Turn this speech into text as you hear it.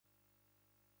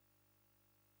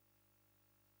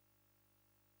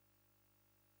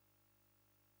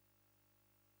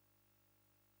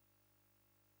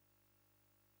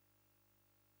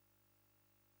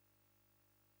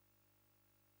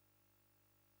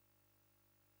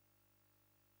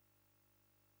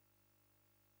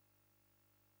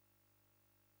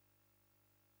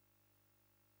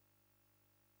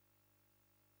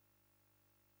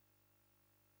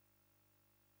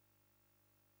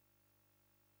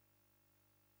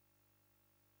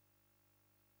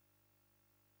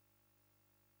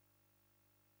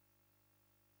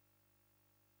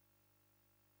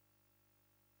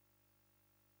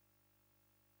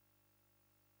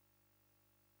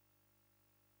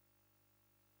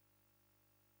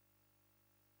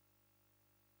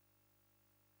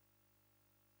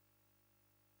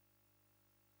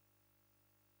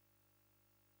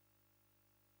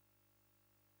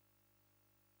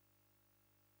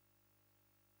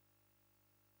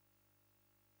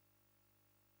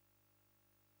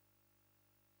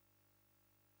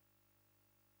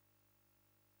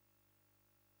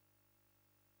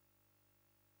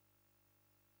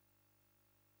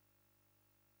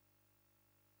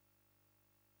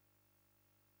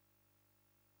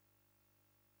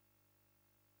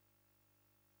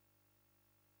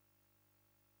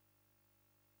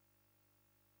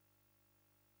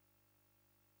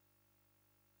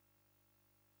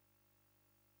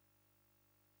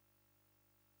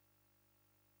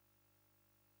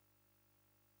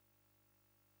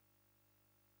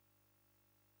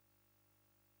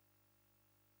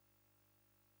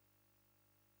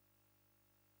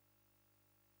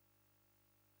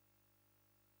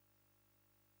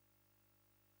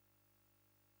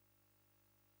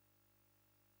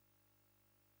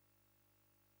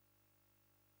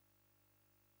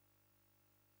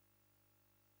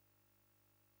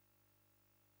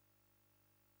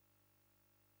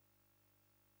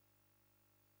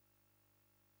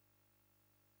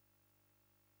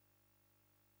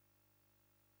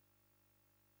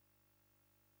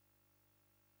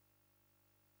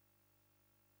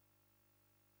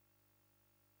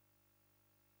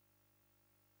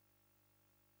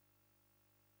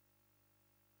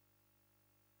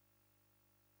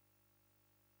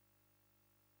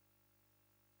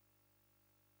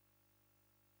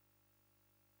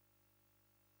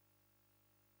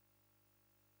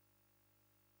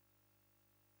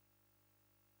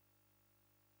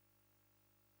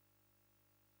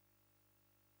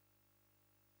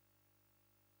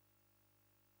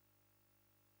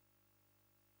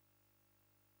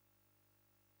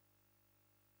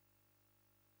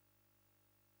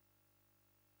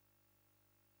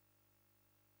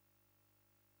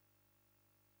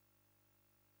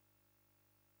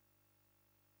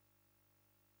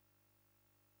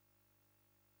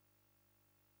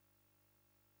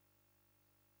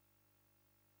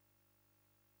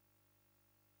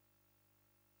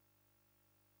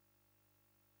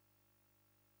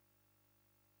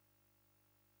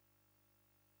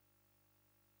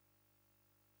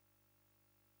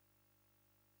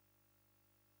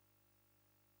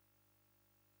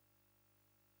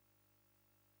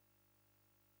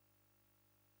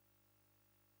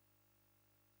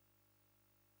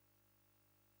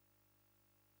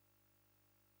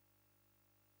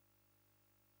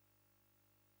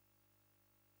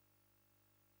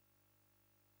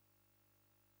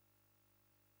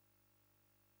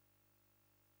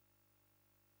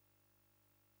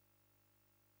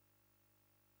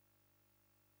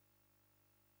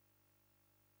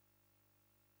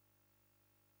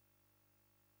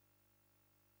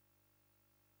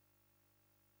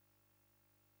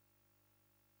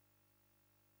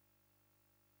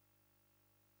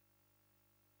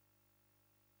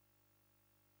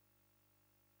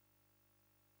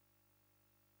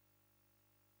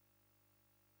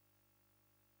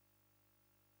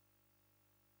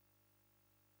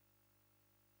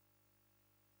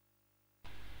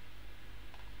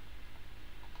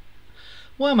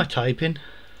Why am I typing?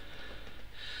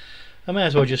 I may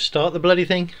as well just start the bloody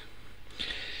thing.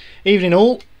 Evening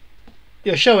all.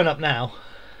 You're showing up now.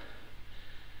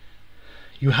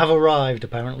 You have arrived,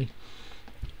 apparently.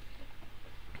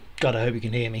 God, I hope you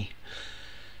can hear me.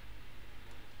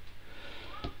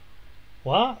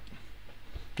 What?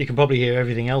 You can probably hear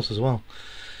everything else as well.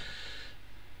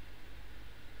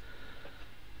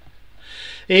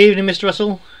 Evening, Mr.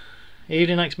 Russell.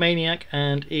 Evening, X-Maniac,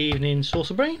 and evening,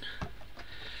 Saucer Brain.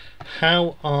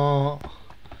 How are...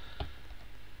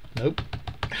 Nope.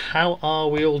 How are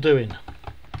we all doing?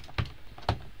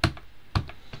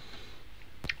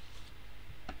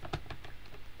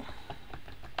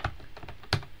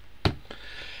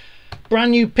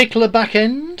 Brand new Pickler back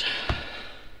end.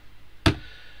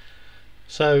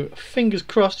 So, fingers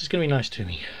crossed it's going to be nice to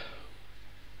me.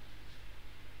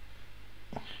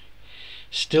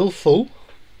 Still full.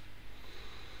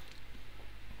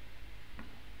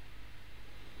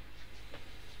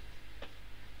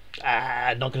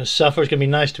 Not going to suffer. It's going to be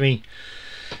nice to me.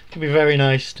 It's going to be very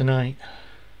nice tonight.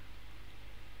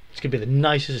 It's going to be the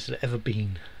nicest it's ever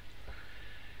been.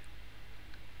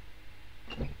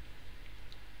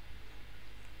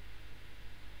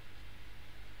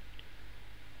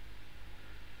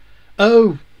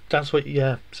 Oh, that's what,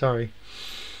 yeah, sorry.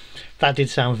 That did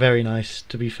sound very nice,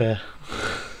 to be fair.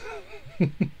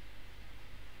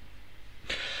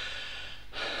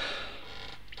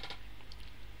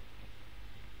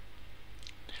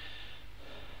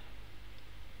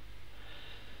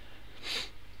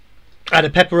 I had a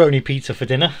pepperoni pizza for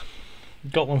dinner.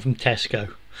 Got one from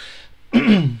Tesco.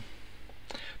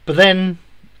 But then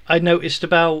I noticed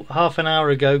about half an hour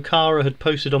ago Cara had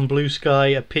posted on Blue Sky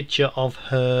a picture of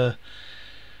her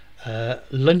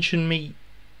luncheon meat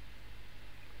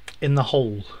in the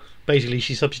hole. Basically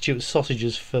she substitutes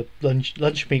sausages for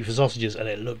lunch meat for sausages, and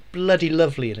it looked bloody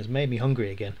lovely and has made me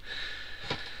hungry again.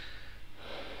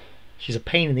 She's a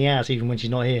pain in the ass even when she's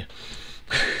not here.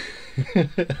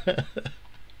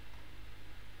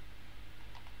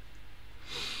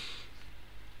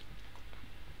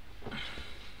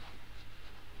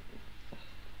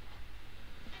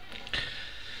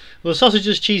 Well, the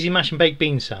sausages, cheesy mash and baked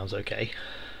beans sounds okay,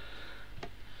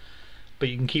 but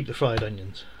you can keep the fried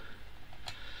onions.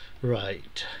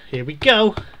 Right, here we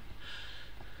go.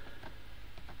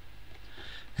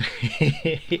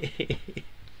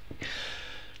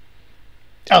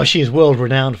 Oh, she is world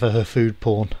renowned for her food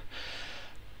porn.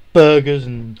 Burgers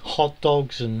and hot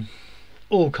dogs and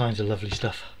all kinds of lovely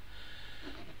stuff.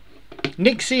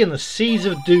 Nixie and the Seeds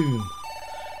of Doom.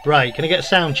 Right, can I get a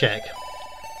sound check?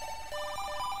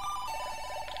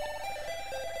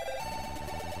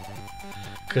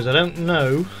 Because I don't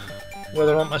know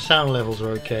whether or not my sound levels are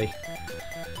okay.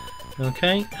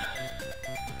 Okay.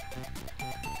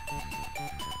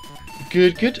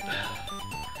 Good, good.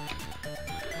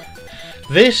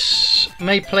 This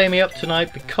may play me up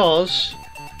tonight because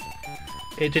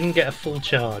it didn't get a full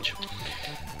charge.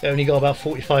 It only got about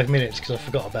 45 minutes because I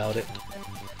forgot about it.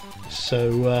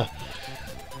 So,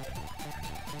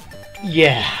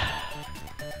 yeah.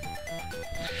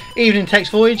 Evening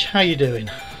Text Voyage, how you doing?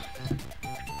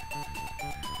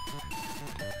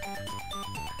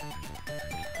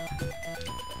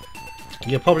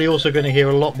 You're probably also going to hear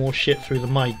a lot more shit through the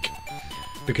mic,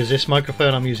 because this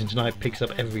microphone I'm using tonight picks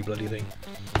up every bloody thing.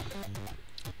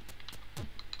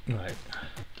 Right.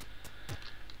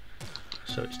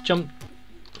 So it's jump,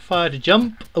 fire to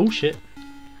jump. Oh shit.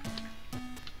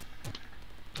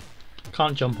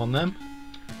 Can't jump on them.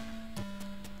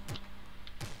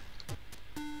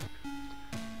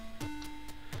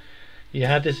 You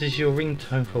had this as your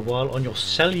ringtone for a while on your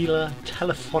cellular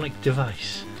telephonic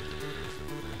device.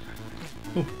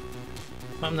 Ooh,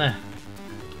 what happened there?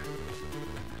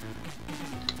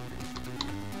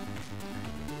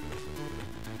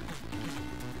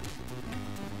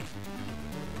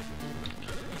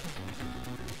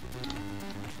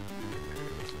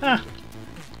 Ah!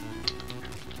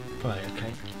 Right,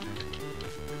 okay.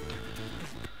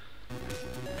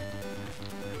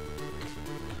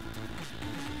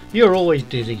 You're always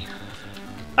dizzy.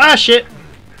 Ah, shit!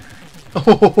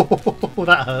 Oh,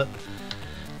 that hurt.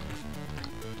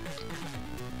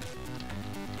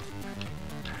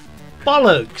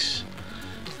 Bollocks!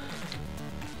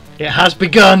 It has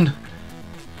begun!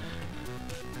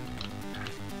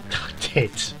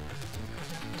 Tits.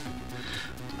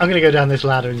 I'm gonna go down this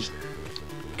ladder and just...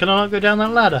 Can I not go down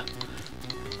that ladder?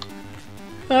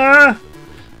 Ah!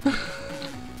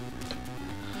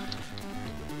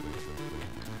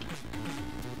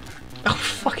 Oh,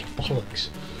 fucking bollocks.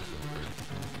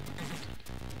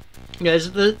 Yeah,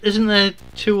 isn't there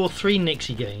 2 or 3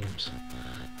 Nixie games?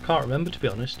 Can't remember, to be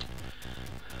honest.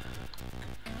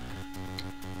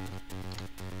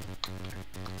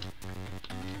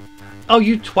 Oh,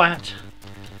 you twat!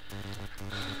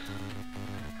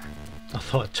 I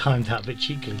thought I timed that a bit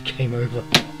cheekily. Came over.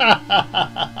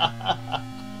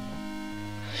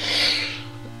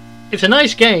 It's a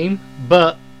nice game,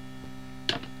 but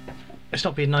it's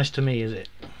not being nice to me, is it?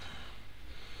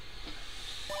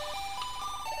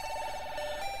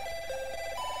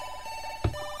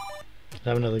 Let's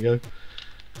have another go.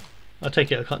 I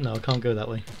take it. I can't. No, I can't go that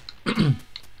way.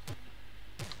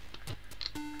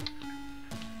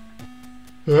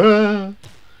 Ah.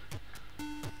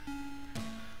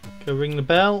 Go ring the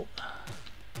bell.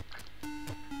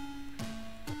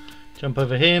 Jump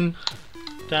over him.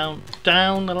 Down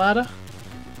the ladder.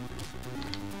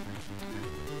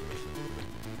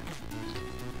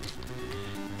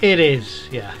 It is,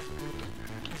 yeah.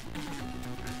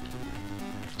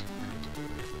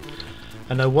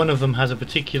 I know one of them has a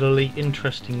particularly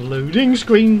interesting loading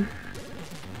screen.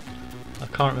 I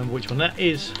can't remember which one that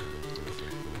is.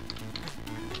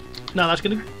 No, that's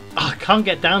gonna... Oh, I can't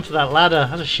get down to that ladder.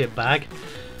 That's a shit bag.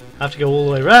 I have to go all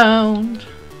the way around.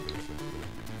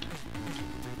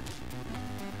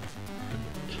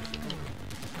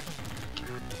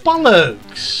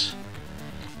 Bollocks!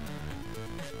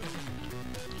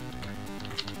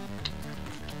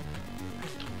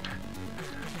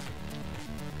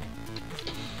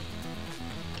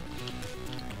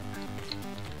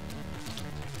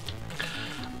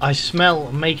 I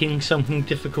smell making something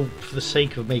difficult for the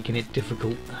sake of making it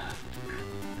difficult.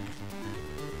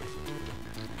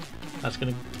 That's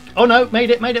gonna... Oh no! Made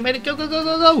it! Go, go, go,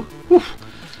 go, go! Oof.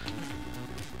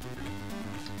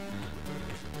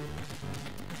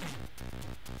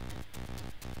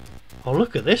 Oh,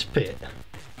 look at this pit.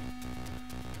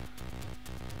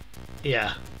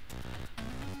 Yeah.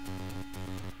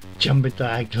 Jumping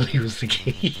diagonally was the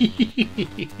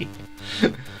key.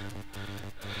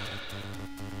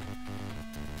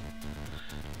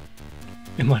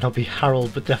 It might not be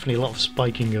Harold, but definitely a lot of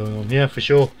spiking going on. Yeah, for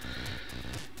sure.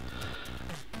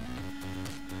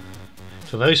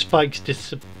 So those spikes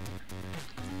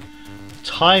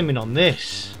timing on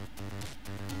this.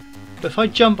 But if I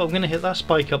jump, I'm going to hit that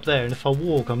spike up there, and if I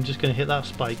walk, I'm just going to hit that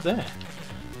spike there.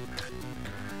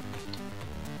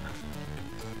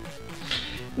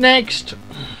 Next!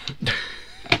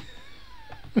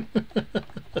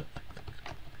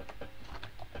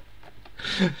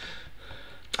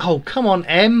 Oh, come on,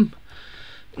 M!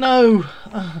 No!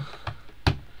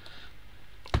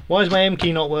 Why is my M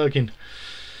key not working?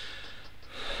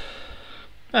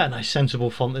 Ah, nice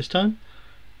sensible font this time.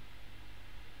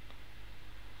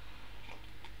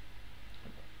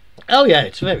 Oh yeah,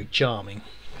 it's very charming.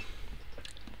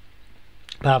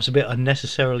 Perhaps a bit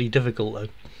unnecessarily difficult though.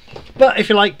 But if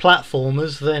you like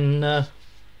platformers, then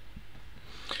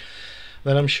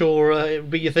I'm sure it'll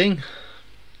be your thing.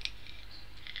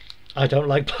 I don't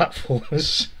like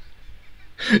platformers.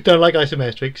 Don't like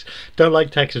isometrics. Don't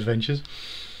like text adventures.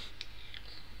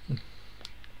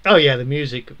 Oh yeah, the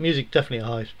music definitely a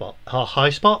high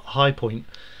spot. High point.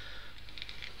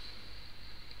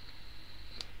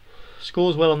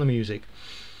 Scores well on the music.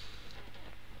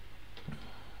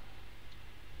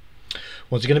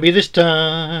 What's it going to be this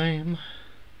time?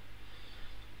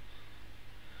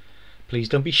 Please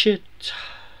don't be shit.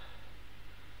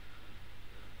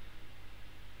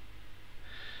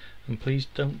 And please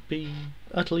don't be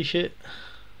utterly shit.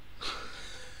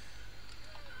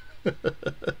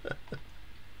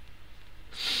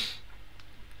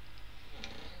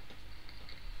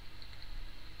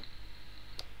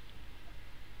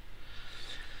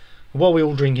 What are we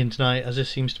all drinking tonight, as this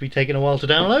seems to be taking a while to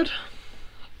download?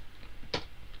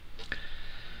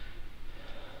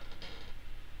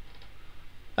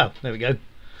 Oh, there we go.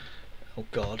 Oh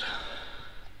god.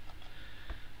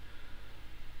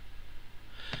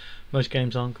 Most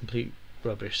games aren't complete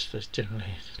rubbish. There's generally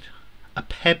a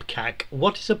pebcac.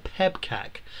 What is a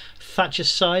pebcac? Thatcher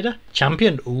cider?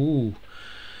 Champion? Ooh.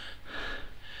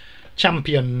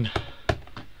 Champion.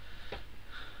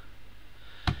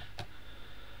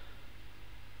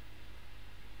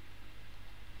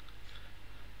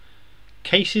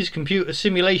 Cases Computer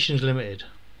Simulations Limited.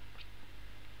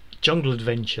 Jungle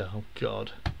Adventure. Oh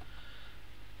god.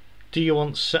 Do you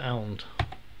want sound?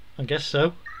 I guess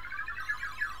so.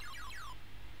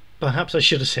 Perhaps I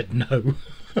should have said no.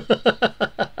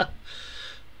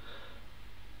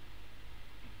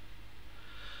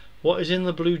 What is in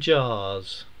the blue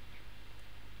jars?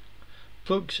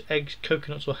 Books, eggs,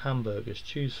 coconuts or hamburgers?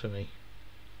 Choose for me.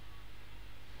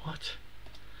 What?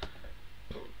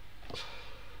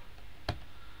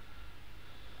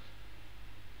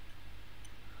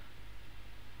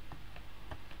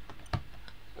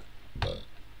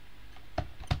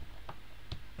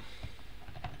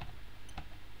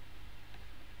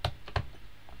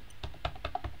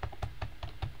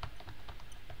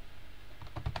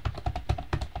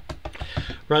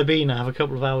 Ribena, have a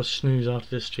couple of hours snooze after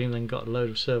this stream, then got a load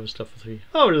of server stuff for 3.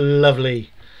 Oh,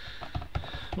 lovely.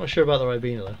 I'm not sure about the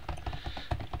Ribena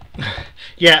though.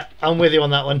 Yeah, I'm with you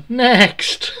on that one.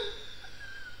 Next.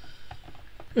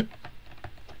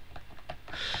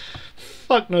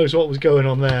 Fuck knows what was going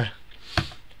on there.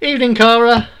 Evening,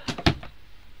 Cara.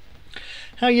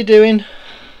 How you doing?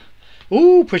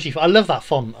 Ooh, pretty. I love that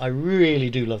font. I really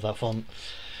do love that font.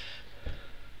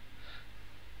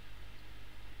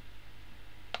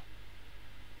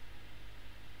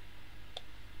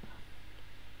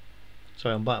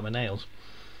 Sorry, I'm biting my nails.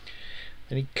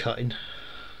 I need cutting.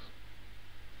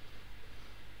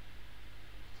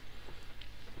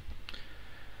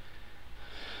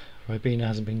 Ribena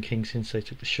hasn't been king since they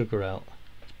took the sugar out.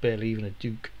 It's barely even a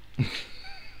duke.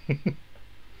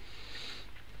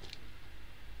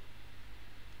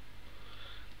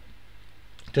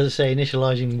 Does it say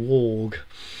initializing warg?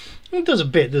 It does a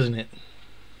bit, doesn't it?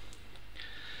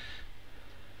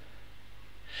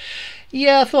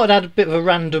 Yeah, I thought I'd add a bit of a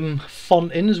random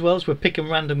font in as well, as we're picking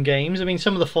random games. I mean,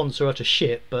 some of the fonts are utter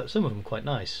shit, but some of them are quite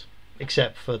nice.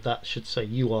 Except for that should say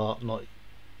you are, not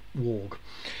warg.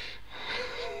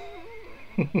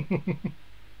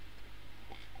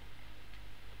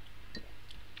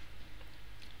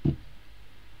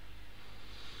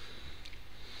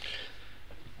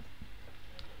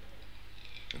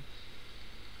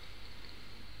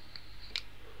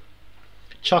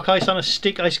 Chalk ice on a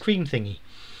stick ice cream thingy.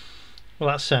 Well,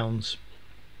 that sounds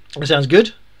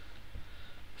good.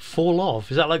 Fall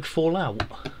off. Is that like Fallout?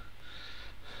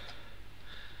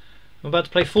 I'm about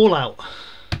to play Fallout.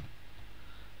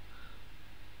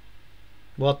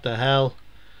 What the hell?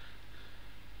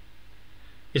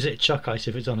 Is it chuck ice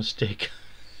if it's on a stick?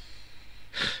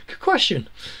 Good question.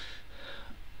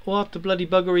 What the bloody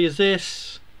buggery is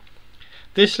this?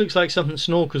 This looks like something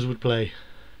Snorkers would play.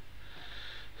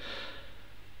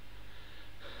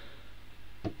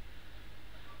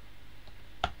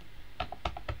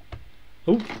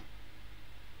 Oh.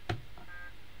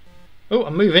 Oh,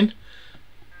 I'm moving.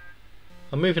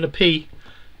 I'm moving a P.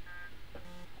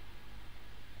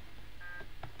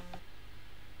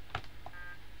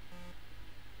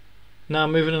 Now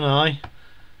I'm moving an I.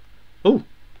 Oh.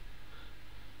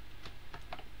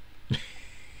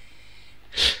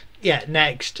 Yeah,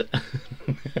 next.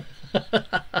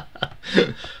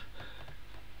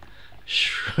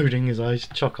 Schrodinger's ice,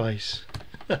 chalk ice.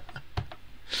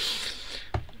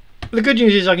 The good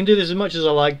news is I can do this as much as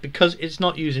I like because it's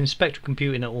not using spectral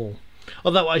computing at all.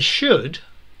 Although I should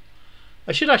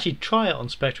actually try it on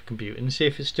spectral computing and see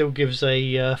if it still gives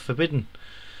a forbidden.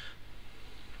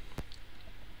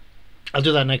 I'll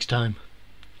do that next time.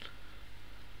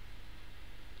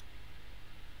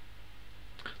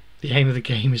 The aim of the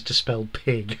game is to spell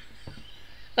pig.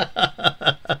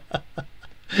 I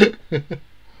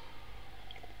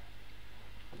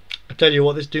tell you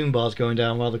what, this Doom bar's going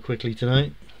down rather quickly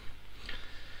tonight.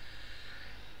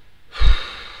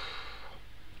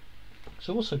 It's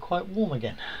also quite warm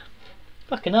again.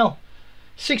 Fucking hell.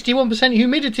 61%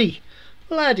 humidity.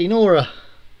 Laddie Nora.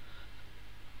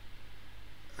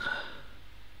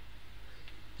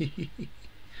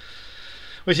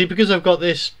 Well, see, because I've got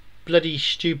this bloody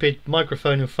stupid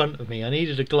microphone in front of me, I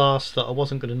needed a glass that I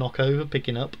wasn't going to knock over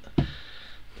picking up.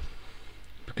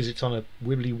 Because it's on a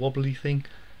wibbly wobbly thing.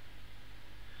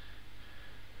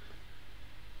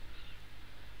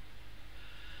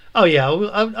 Oh yeah,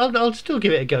 I'll still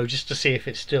give it a go just to see if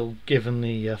it's still given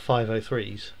the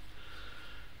 503s.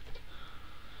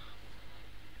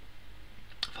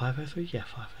 503? Yeah,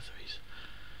 503s.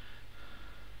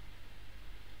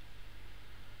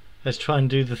 Let's try and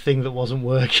do the thing that wasn't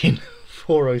working.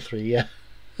 403, yeah.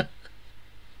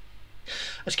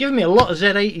 It's giving me a lot of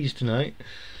Z80s tonight.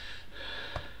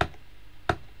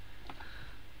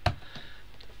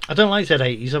 I don't like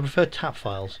Z80s, I prefer tap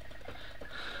files.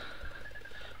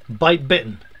 Byte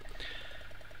bitten.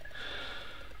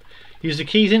 Use the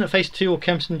keys interface 2 or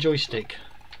Kempston joystick.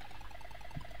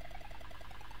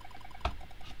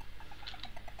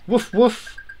 Woof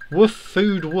woof. Woof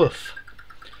food woof.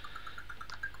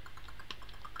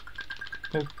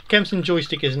 Well, Kempston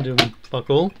joystick isn't doing fuck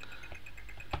all.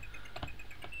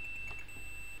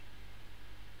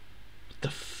 The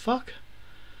fuck?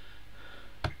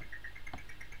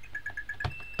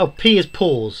 Oh, P is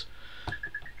pause.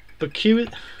 But Q is...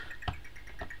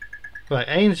 Right,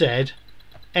 A and Z, N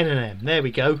and M. There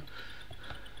we go.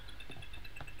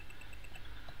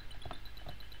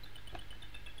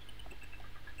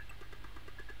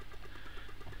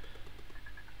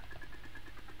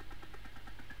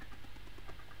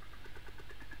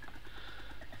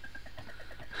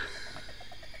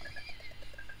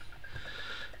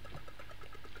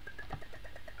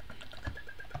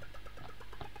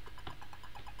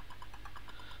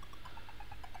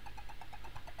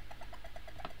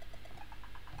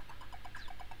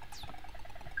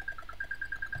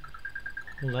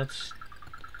 Well, that's...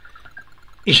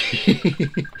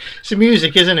 It's the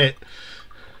music, isn't it?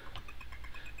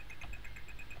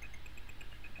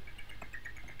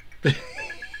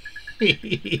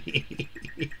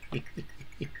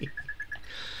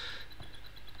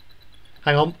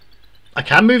 Hang on. I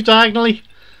can move diagonally.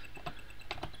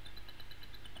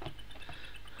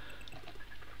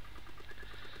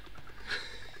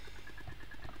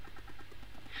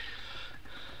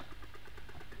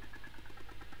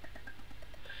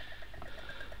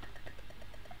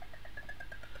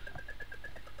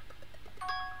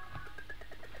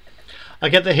 I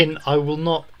get the hint. I will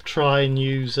not try and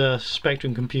use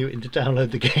Spectrum Computing to download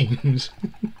the games.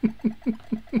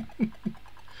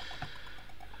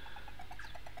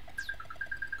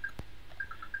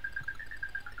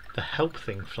 The help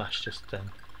thing flashed just then.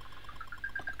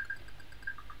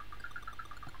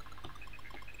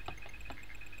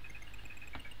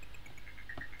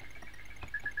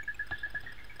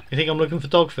 You think I'm looking for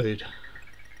dog food?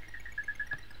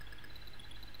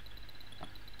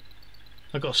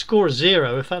 I've got a score of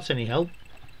 0 if that's any help.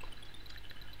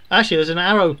 Actually, there's an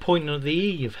arrow pointing at the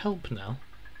E of help now.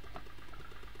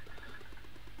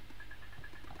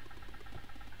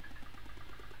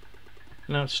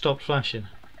 Now it's stopped flashing.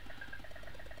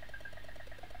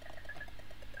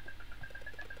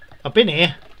 I've been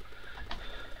here.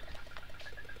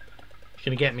 He's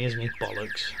gonna get me, isn't he?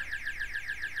 Bollocks.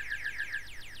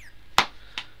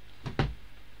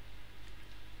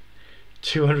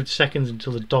 "200 seconds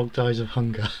until the dog dies of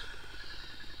hunger."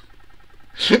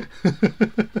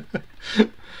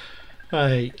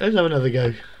 Hey, let's have another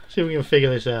go. See if we can figure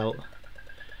this out.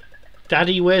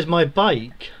 "Daddy, where's my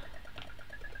bike?"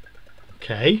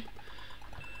 Okay.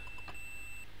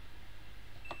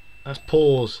 That's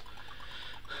pause.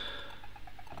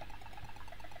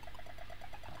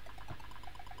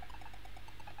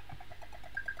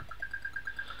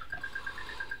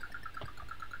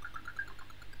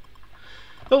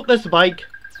 Oh, there's the bike.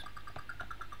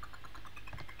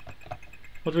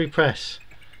 What do we press?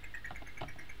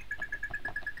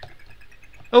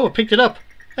 Oh, I picked it up.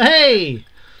 Hey!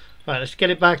 Right, let's get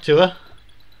it back to her.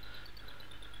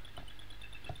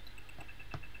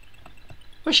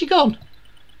 Where's she gone?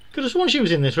 Could have sworn she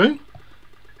was in this room.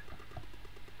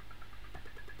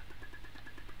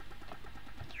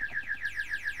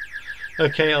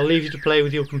 Okay, I'll leave you to play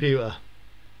with your computer.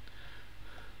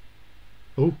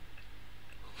 Ooh.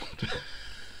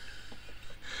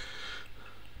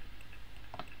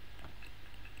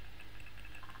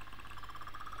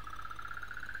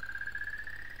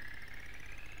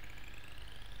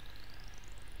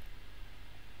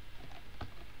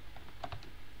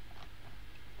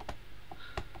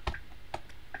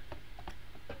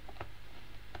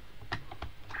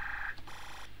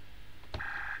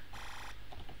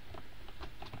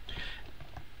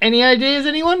 Any ideas,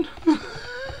 anyone?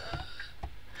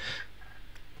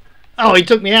 Oh, he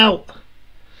took me out.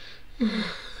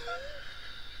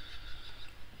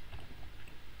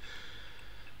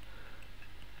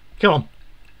 Come on,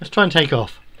 let's try and take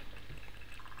off.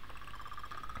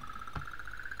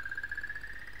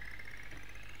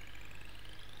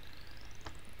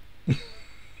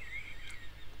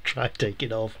 Try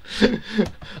taking off.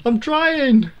 I'm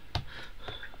trying.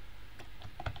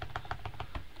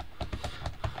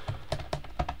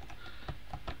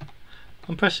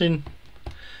 I'm pressing.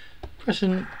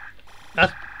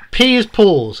 P is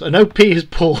pause. I know P is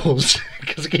pause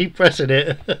because I keep pressing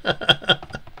it.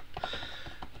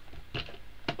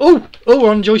 Oh, we're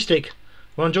on joystick.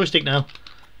 We're on joystick now.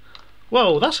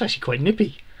 Whoa, that's actually quite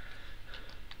nippy.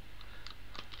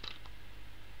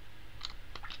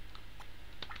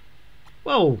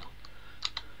 Whoa.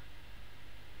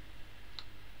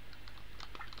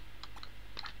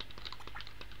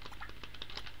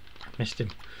 Missed him.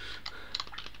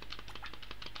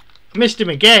 I missed him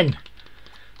again.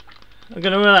 I'm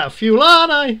going to run out of fuel,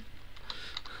 aren't I?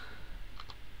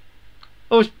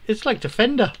 Oh, it's like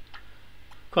Defender.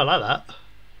 Quite like that.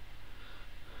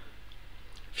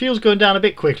 Fuel's going down a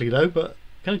bit quickly though, but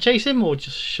can I chase him or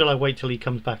just shall I wait till he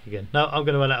comes back again? No, I'm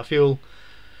going to run out of fuel.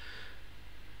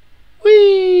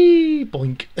 Whee!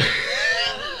 Boink.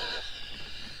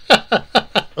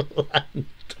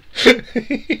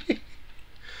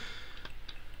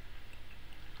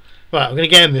 Right, I'm going to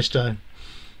get him this time.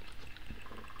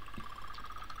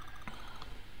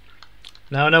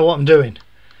 Now I know what I'm doing.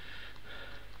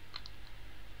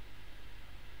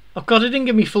 Oh god, it didn't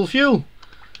give me full fuel.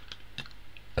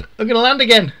 I'm going to land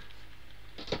again.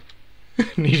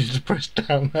 Needed to press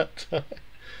down that time.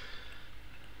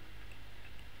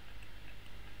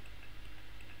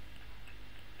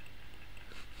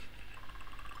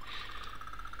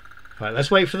 Right,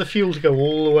 let's wait for the fuel to go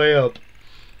all the way up.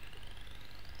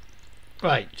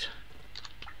 Right.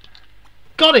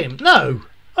 Got him! No!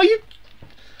 Are you...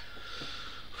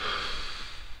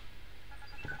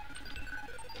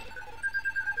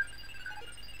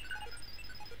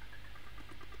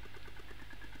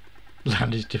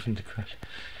 Land is different to crash.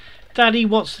 Daddy,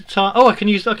 what's the time? Oh, I can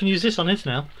use this on it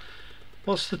now.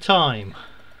 What's the time?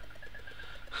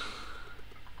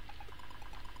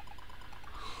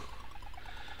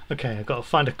 Okay, I've got to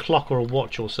find a clock or a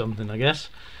watch or something, I guess.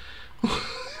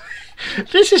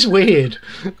 This is weird.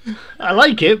 I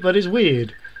like it, but it's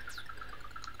weird.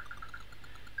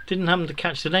 Didn't happen to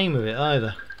catch the name of it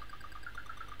either.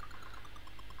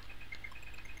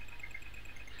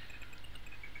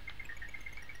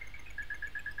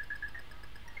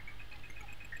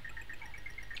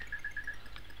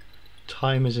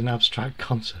 Time is an abstract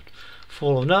concept.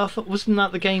 Fall of... No, I thought, wasn't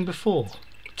that the game before?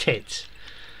 Tits.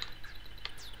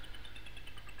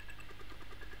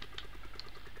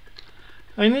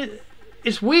 I mean,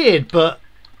 it's weird, but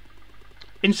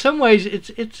in some ways,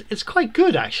 it's quite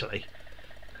good actually.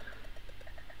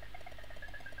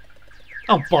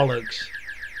 Oh bollocks!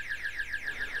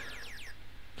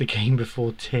 The game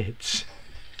before tits.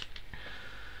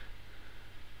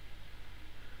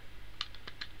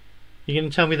 You're going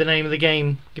to tell me the name of the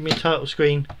game? Give me a title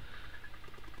screen.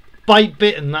 Bite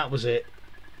Bitten, that was it.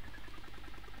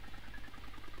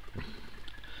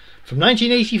 From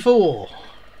 1984.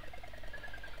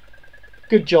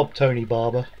 Good job, Tony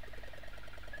Barber.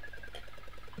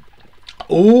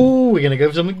 Oh, we're going to go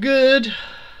for something good.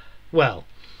 Well,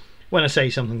 when I say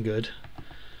something good.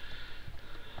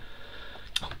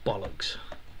 Oh, bollocks.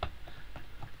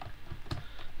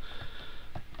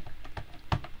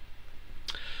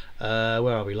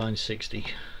 Where are we? Line 60.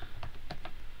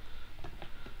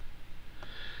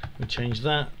 We change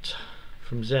that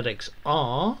from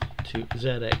ZXR to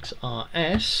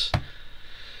ZXRS.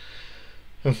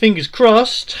 And fingers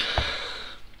crossed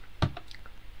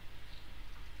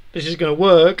this is going to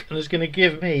work and it's going to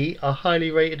give me a highly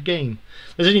rated game.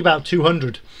 There's only about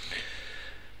 200.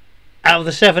 Out of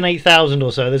the 8,000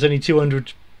 or so, there's only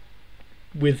 200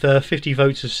 with 50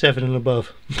 votes of 7 and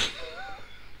above.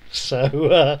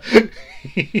 So,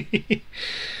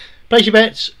 place your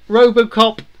bets.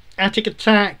 Robocop, Attic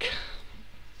Attack,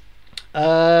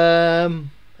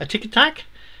 Attic Attack,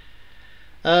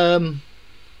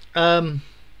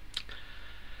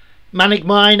 Manic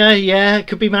Miner, yeah, it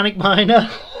could be Manic Miner.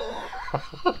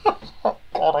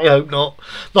 God, I hope not.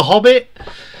 The Hobbit.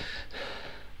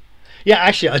 Yeah,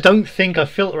 actually, I don't think I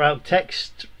filter out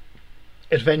text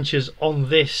adventures on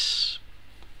this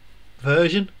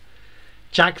version.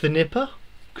 Jack the Nipper,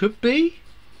 could be.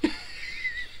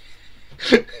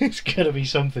 It's gonna be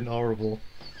something horrible.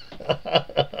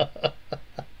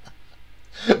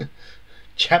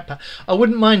 Jetpack. I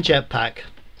wouldn't mind Jetpack.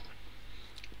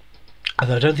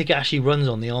 Although I don't think it actually runs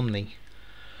on the Omni.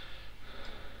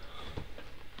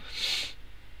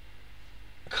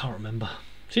 I can't remember.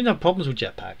 Seem to have problems with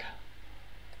Jetpack.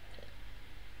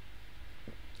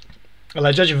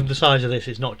 Although judging from the size of this,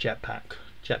 it's not Jetpack.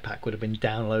 Jetpack would have been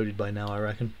downloaded by now, I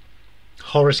reckon.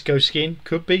 Horoscope Skin,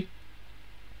 could be.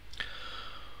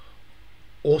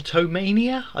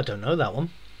 Automania? I don't know that one.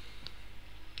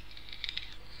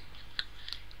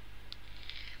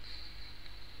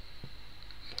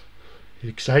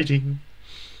 Exciting.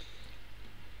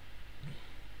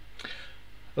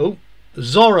 Oh,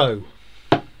 Zorro.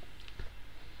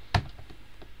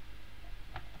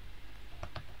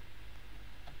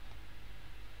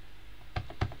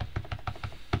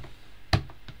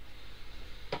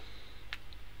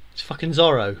 It's fucking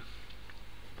Zorro.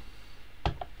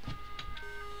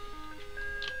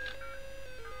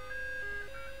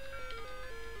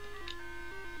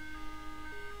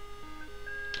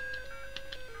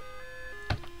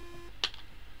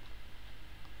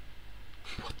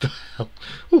 What the hell?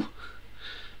 Ooh.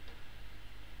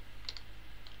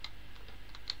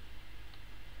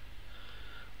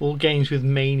 All games with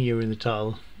mania in the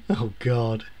title. Oh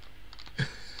god.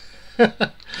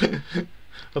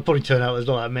 I'll probably turn out there's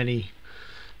not that many.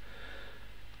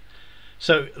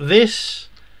 So this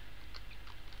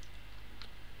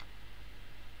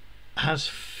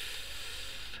has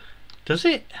does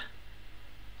it?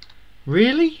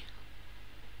 Really?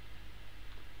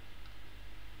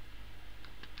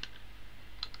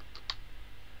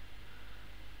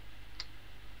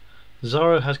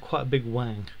 Zorro has quite a big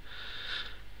wang.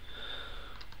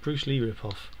 Bruce Lee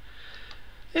ripoff.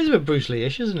 It's a bit Bruce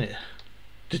Lee-ish, isn't it?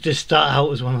 Did this start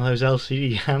out as one of those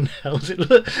LCD handhelds?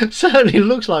 It certainly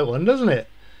looks like one, doesn't it?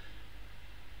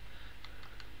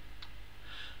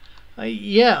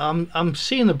 Yeah, I'm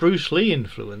seeing the Bruce Lee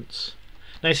influence.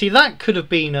 Now, see, that could have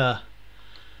been a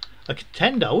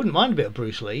contender. I wouldn't mind a bit of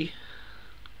Bruce Lee.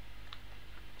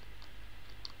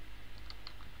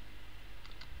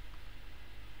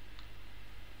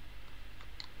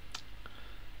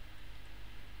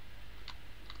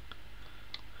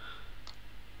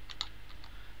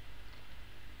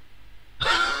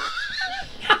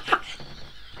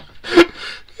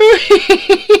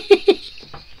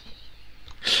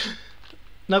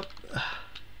 Nope.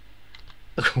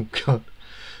 Oh god.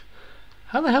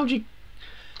 How the hell do you...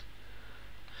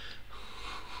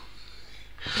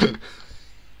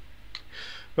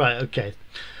 Right, okay.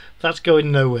 That's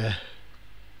going nowhere.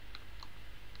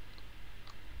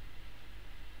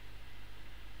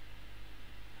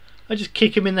 I just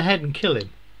kick him in the head and kill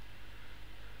him.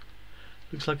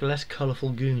 Looks like a less colourful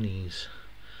Goonies.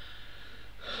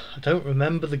 I don't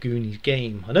remember the Goonies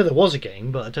game. I know there was a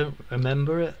game, but I don't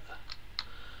remember it.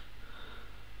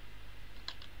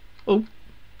 Oh.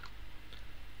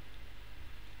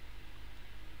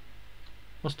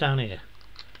 What's down here?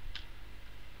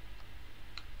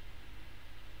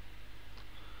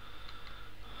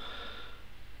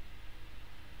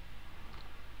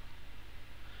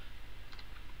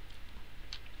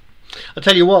 I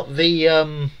tell you what,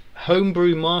 the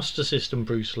Homebrew Master System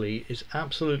Bruce Lee is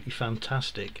absolutely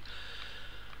fantastic.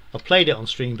 I've played it on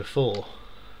stream before.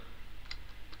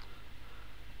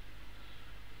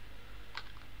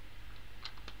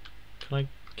 Can I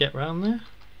get round there?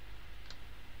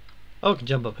 Oh, I can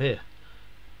jump up here.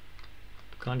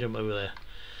 Can't jump over there.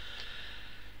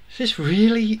 Is this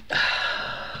really...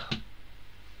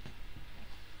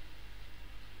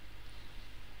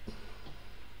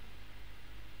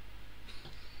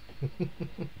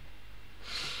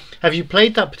 Have you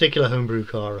played that particular Homebrew,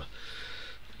 Cara?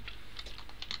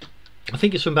 I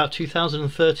think it's from about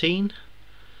 2013.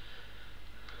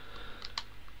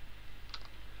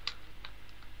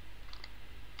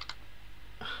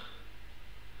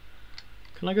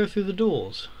 Can I go through the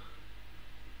doors?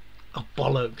 Oh,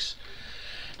 bollocks.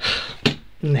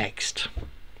 Next.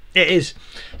 It is.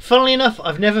 Funnily enough,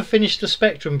 I've never finished the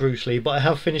Spectrum Bruce Lee, but I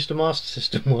have finished the Master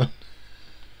System one.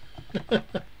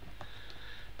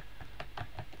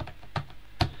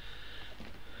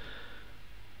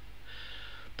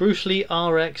 Bruce Lee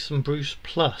RX and Bruce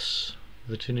Plus,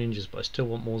 the two ninjas, but I still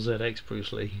want more ZX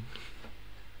Bruce Lee.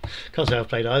 Can't say I've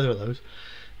played either of those.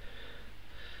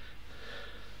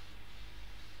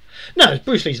 No,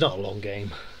 Bruce Lee's not a long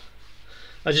game.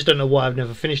 I just don't know why I've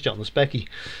never finished it on the Specky.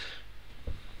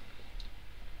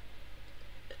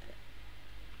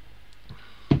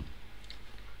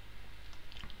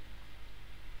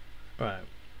 Right,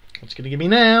 what's it going to give me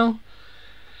now?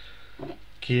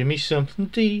 Give me something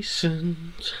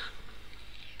decent.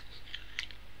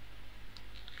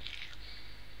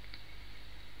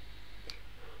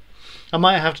 I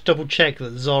might have to double check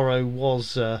that Zorro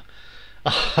was a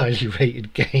highly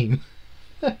rated game.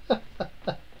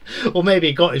 Or maybe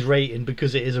it got his rating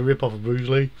because it is a rip-off of Bruce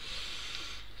Lee.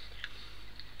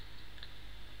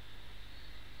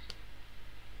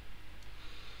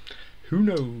 Who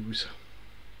knows?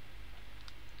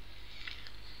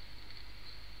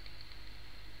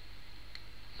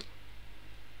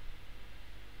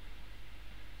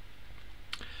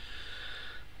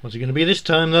 What's it going to be this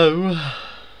time, though?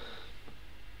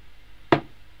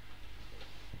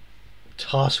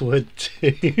 Password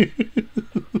 2.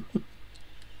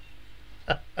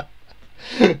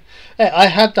 I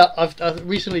had that. I've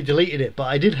recently deleted it, but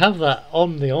I did have that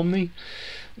on the Omni.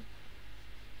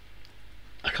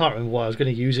 I can't remember why. I was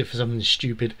going to use it for something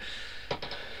stupid.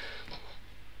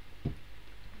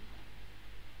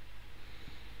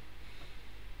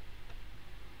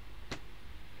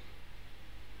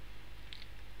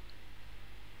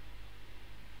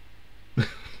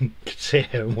 Could sit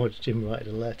here and watch Jim write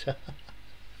a letter.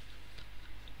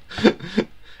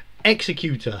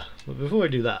 Executor. But before I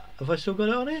do that, have I still got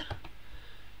it on here?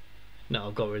 No,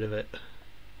 I've got rid of it.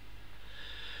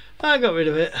 I got rid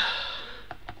of it.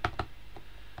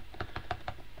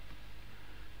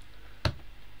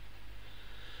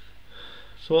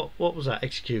 So what was that?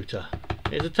 Executor.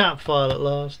 It's a tap file at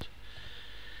last.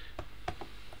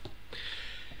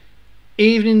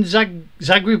 Evening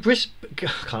Zagri Bris. I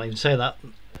can't even say that.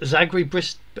 Zagri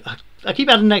Bris. I keep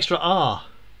adding an extra R.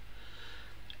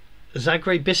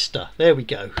 Zagre Bista. There we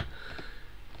go.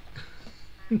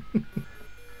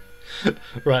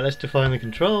 Right, let's define the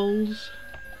controls.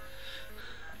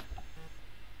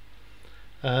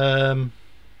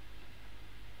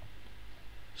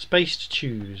 Space to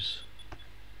choose.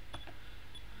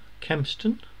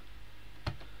 Kempston.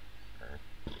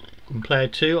 And player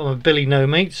 2, I'm a Billy No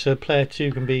Mate, so player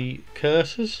 2 can be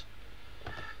cursors.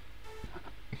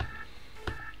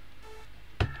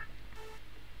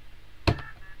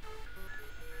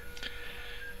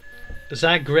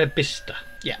 Zagrebista.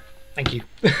 Yeah, thank you.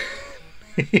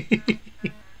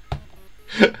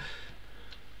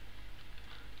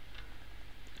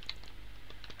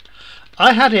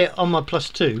 I had it on my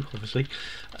 +2, obviously,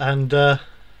 and I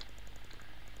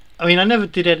mean, I never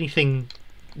did anything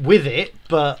with it,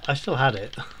 but I still had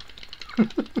it.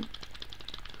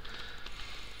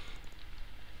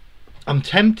 I'm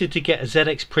tempted to get a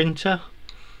ZX printer,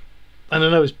 and I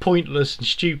know it's pointless and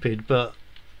stupid, but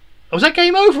was that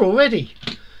game over already?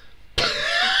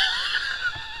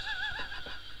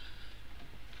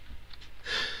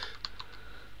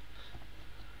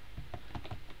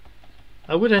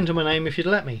 I would enter my name if you'd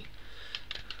let me.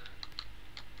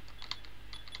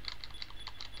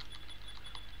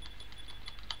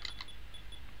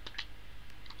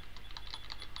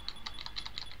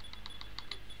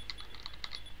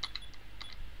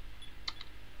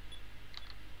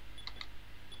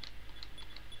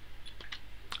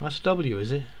 That's W,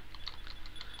 is it?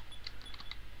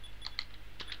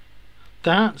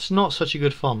 That's not such a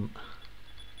good font.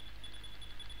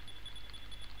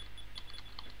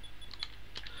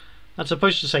 That's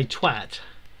supposed to say twat.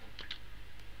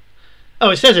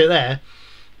 Oh, it says it there.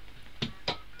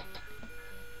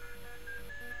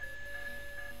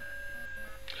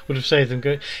 Would have saved them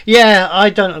going. Yeah,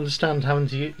 I don't understand having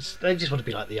to use. They just want to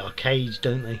be like the arcades,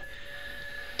 don't they?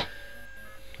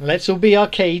 Let's all be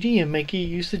arcadey and make you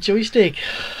use the joystick.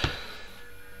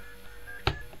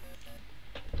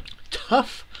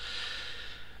 Tough.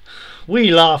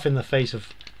 We laugh in the face of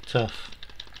tough.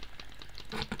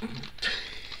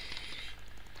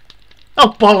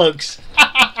 Oh, bollocks!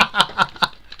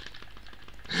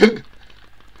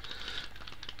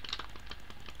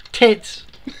 Tits!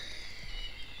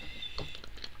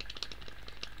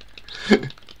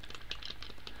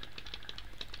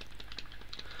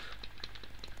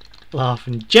 Laugh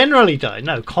and generally die.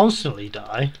 No, constantly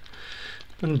die.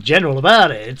 And general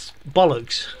about it, it's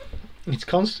bollocks. It's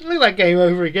constantly that game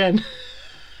over again.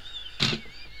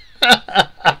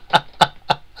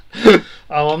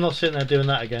 Oh, I'm not sitting there doing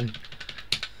that again.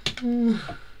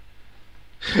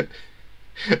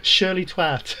 Shirley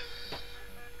Twat.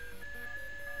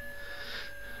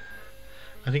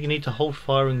 I think you need to hold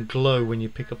fire and glow when you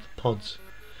pick up the pods.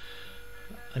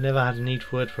 I never had a need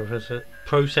for word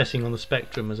processing on the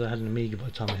Spectrum, as I had an Amiga by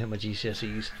the time I hit my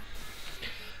GCSEs.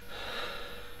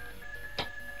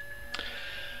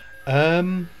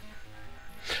 I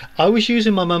was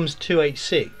using my mum's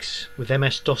 286 with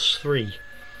MS-DOS 3,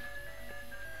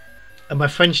 and my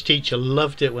French teacher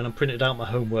loved it when I printed out my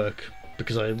homework,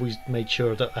 because I always made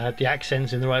sure that I had the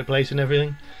accents in the right place and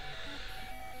everything.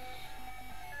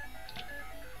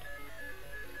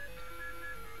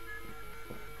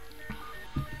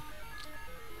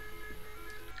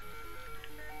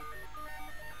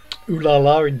 Ooh la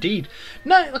la, indeed.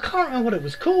 No, I can't remember what it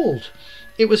was called.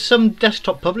 It was some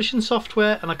desktop publishing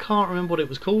software, and I can't remember what it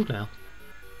was called now.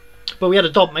 But we had a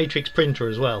dot matrix printer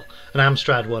as well, an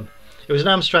Amstrad one. It was an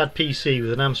Amstrad PC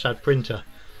with an Amstrad printer.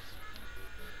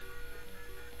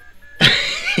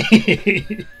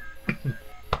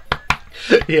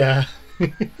 Yeah.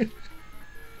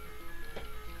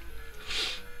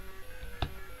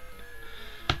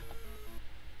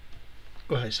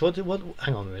 Right, so what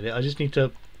hang on a minute, I just need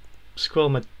to scroll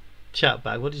my chat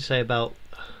back. What did you say about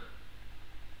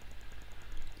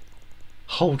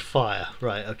hold fire?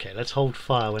 Right, okay, let's hold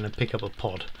fire when I pick up a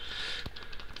pod.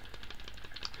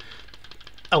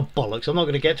 Oh bollocks, I'm not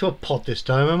going to get to a pod this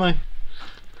time, am I?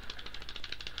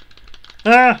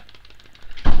 Ah!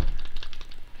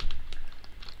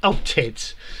 Oh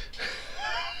tits.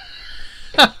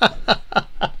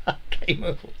 Game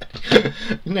over.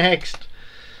 Next.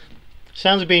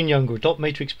 Sounds of being younger, a dot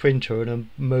matrix printer and a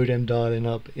modem dialing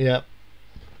up. Yep.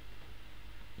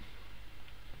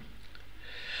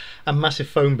 And massive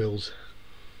phone bills.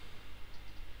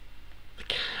 The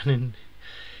Canon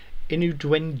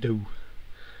Innuendo.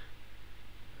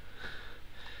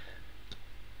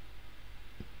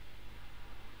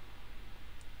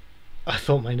 I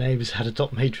thought my neighbours had a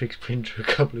dot matrix printer a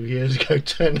couple of years ago.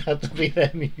 Turned out to be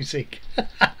their music.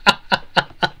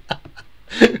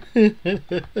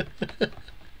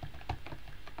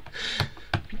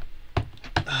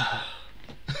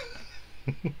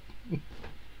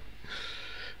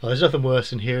 Well, there's nothing worse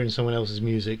than hearing someone else's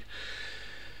music.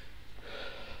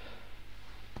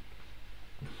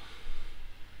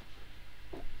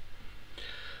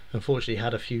 Unfortunately,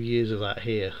 had a few years of that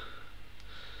here.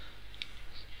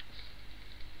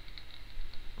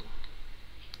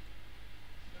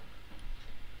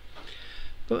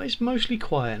 But it's mostly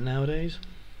quiet nowadays.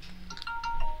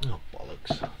 Oh,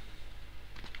 bollocks.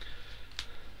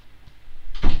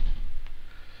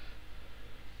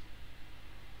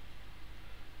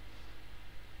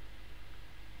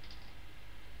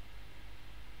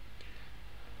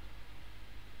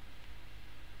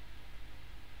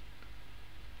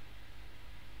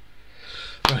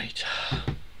 Right.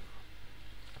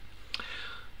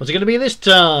 What's it going to be this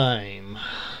time?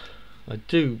 I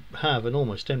do have an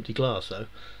almost empty glass though.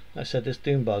 I said this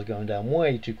Doom bar is going down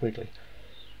way too quickly.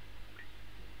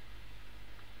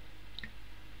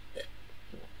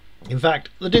 In fact,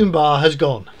 the Doom bar has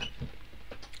gone.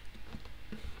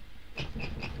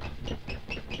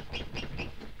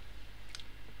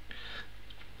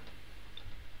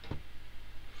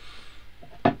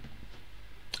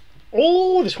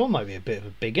 Oh, this one might be a bit of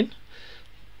a big one.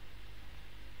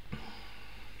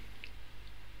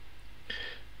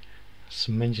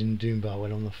 Some mention Doom bar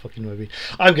went on the fucking movie.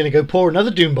 I'm going to go pour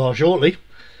another Doom bar shortly.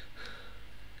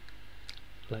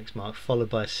 Lexmark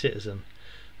followed by a citizen.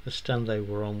 The stand they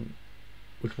were on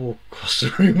would walk across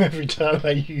the room every time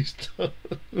I used them.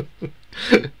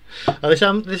 This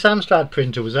Amstrad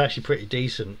printer was actually pretty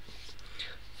decent.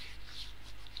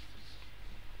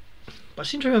 But I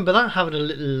seem to remember that having a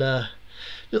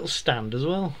little stand as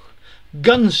well.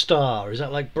 Gunstar, is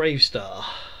that like Bravestar?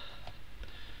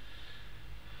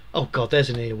 Oh god, there's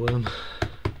an earworm.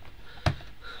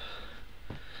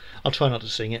 I'll try not to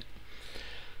sing it.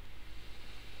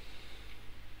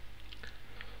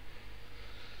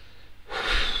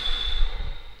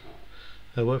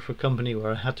 I worked for a company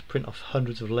where I had to print off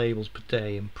hundreds of labels per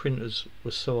day, and printers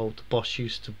were so old the boss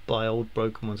used to buy old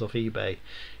broken ones off eBay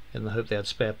in the hope they had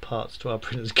spare parts to our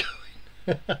printers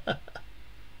going.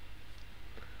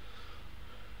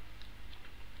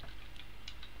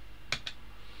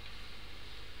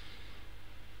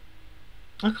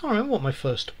 I can't remember what my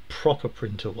first proper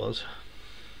printer was.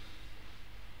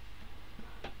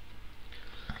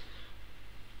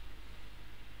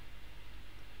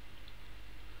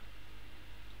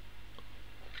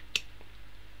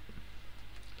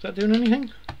 Is that doing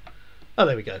anything? Oh,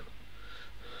 there we go.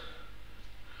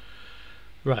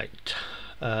 Right.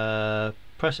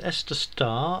 Press S to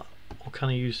start. Or can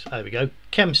I use... There we go.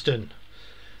 Kempston.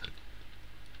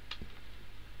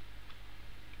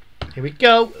 Here we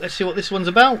go. Let's see what this one's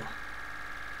about.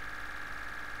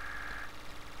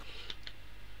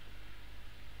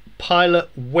 Pilot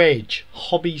Wedge.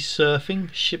 Hobby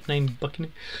surfing. Ship name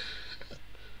Buccaneer.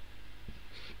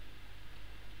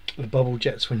 The bubble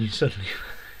jets when you suddenly...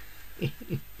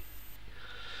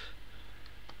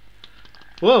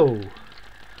 Whoa!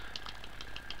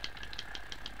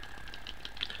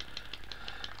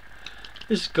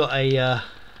 This has got a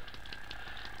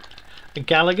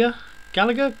Galaxian?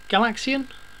 I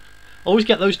always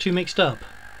get those two mixed up.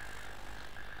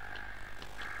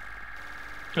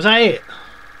 Is that it?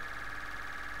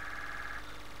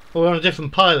 Well, we're on a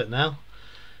different pilot now.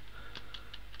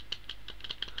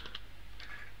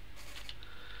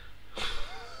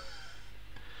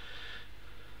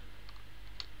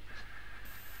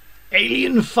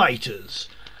 Alien fighters.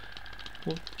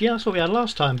 Well, yeah, that's what we had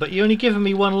last time, but you're only giving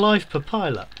me one life per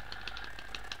pilot.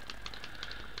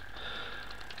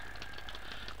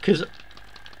 Because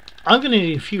I'm going to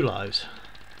need a few lives.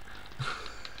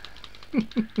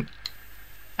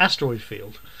 Asteroid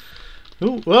field.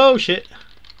 Ooh, whoa, shit.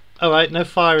 Alright, no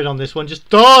firing on this one, just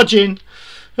dodging.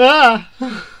 Ah!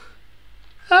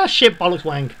 Ah, shit, bollocks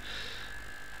wank.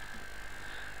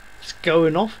 It's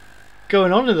going on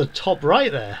in the top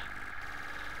right there.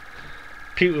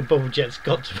 People with bubble jets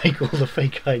got to make all the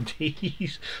fake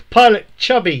IDs. Pilot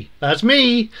Chubby, that's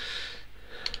me.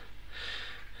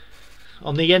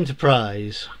 On the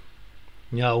Enterprise.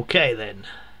 Okay then.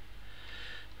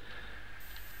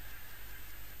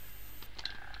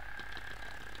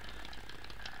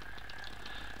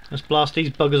 Let's blast these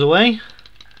buggers away.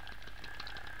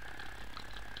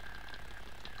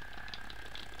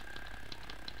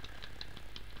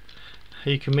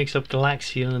 You can mix up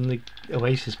Galaxian and the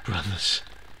Oasis brothers.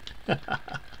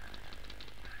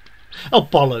 Oh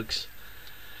bollocks.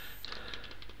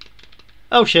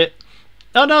 Oh shit.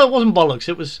 Oh no, it wasn't bollocks,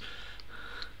 it was...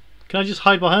 Can I just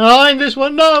hide behind this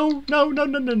one? No, no, no,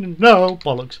 no, no, no, no,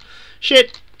 bollocks.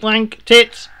 Shit, wank,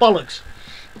 tits, bollocks.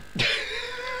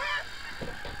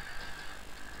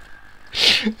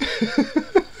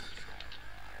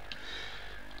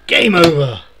 Game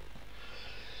over.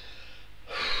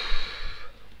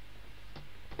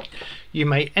 You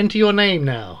may enter your name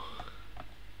now.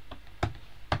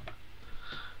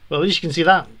 Well, at least you can see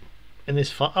that in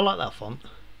this font. I like that font.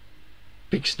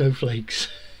 Big snowflakes.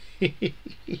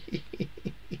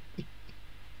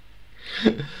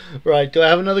 Right, do I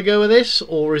have another go with this,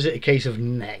 or is it a case of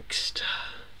next?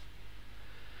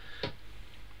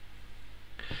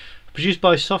 Produced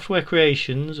by Software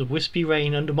Creations, a wispy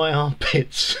rain under my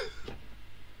armpits.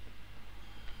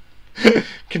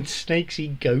 Can snakes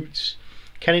eat goats?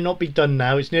 Can it not be done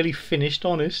now? It's nearly finished,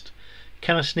 honest.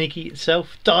 Can a snake eat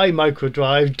itself? Die,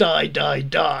 Microdrive, die, die,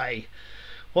 die.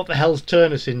 What the hell's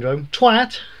Turner syndrome?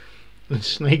 Twat! And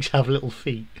snakes have little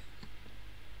feet.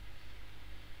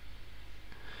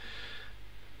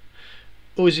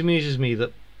 Always amuses me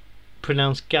that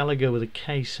pronounce Gallagher with a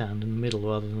K sound in the middle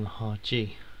rather than a hard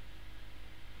G.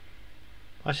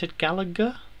 I said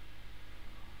Gallagher?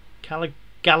 Gallagher.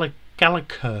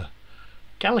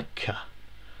 Gallagher.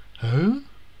 Who?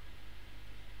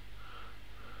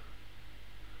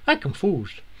 I'm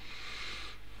confused.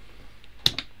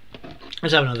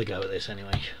 Let's have another go at this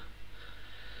anyway.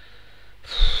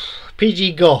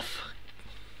 PG Goth.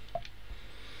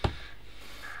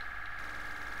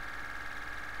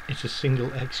 It's a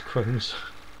single X chromosome.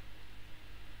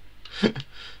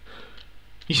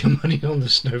 Use your money on the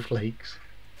snowflakes.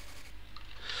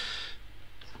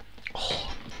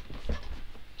 Oh,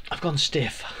 I've gone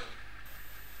stiff.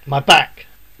 My back,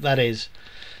 that is.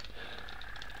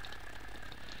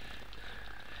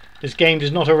 This game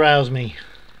does not arouse me.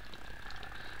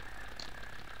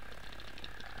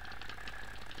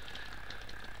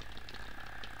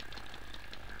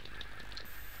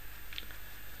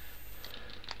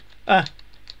 Ah,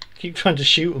 keep trying to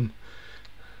shoot them.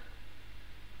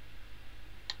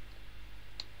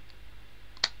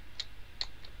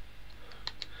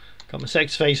 Got my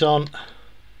sex face on.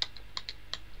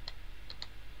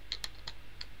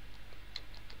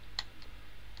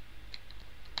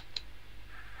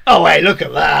 Oh wait, look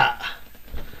at that!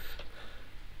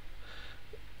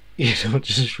 You don't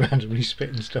just randomly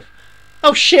spitting stuff.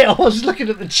 Oh shit, I was looking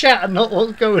at the chat and not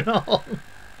what's going on.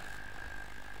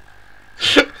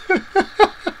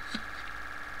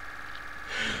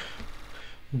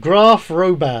 Graph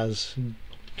Robaz.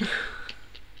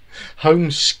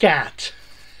 Home Scat.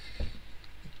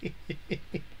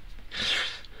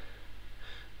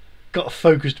 Got to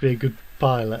focus to be a good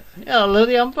pilot. Yeah,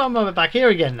 Lily, I'm back here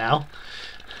again now.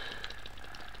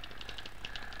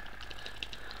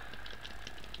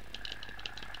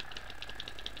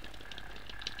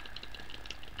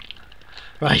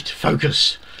 Right,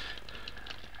 focus.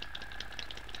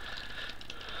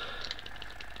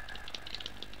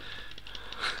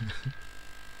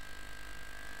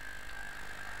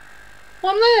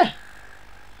 Well, I'm there.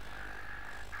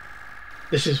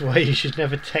 This is why you should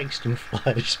never text and fly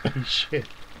a spaceship.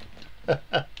 They're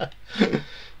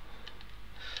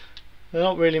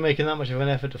not really making that much of an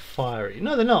effort to fire it.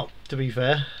 No, they're not, to be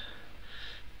fair.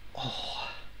 Oh.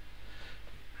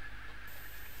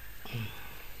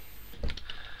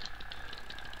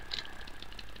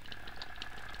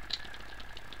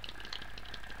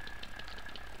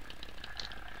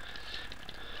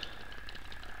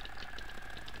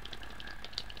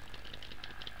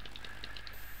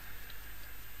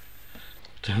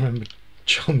 I remember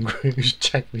John Cruise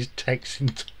checking his text in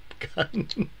Top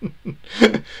Gun.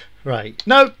 Right.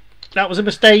 No, that was a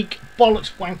mistake.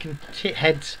 Bollocks, wanking tit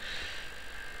heads.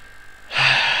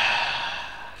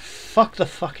 Fuck the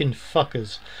fucking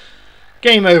fuckers.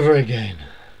 Game over again.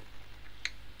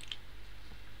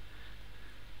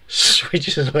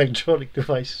 Switches electronic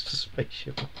devices to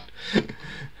spaceship.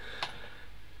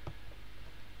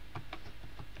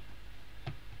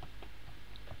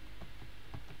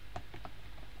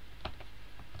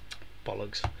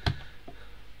 Bollocks.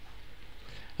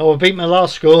 Oh, I beat my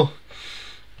last score.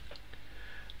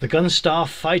 The Gunstar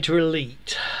Fighter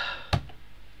Elite.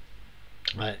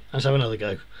 Right, let's have another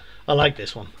go. I like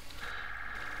this one.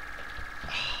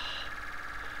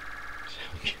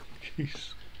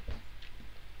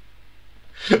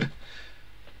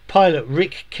 Pilot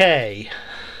Rick Kay.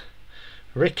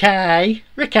 Ricky.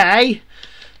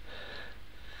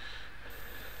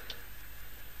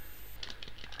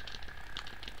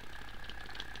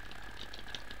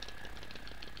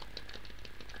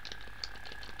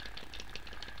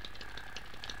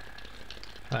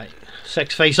 Right,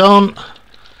 sex face on.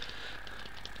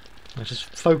 Let's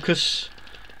just focus.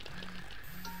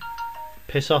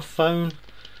 Piss off phone.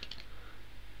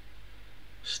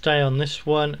 Stay on this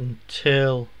one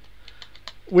until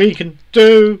we can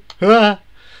do. Go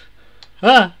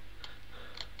on.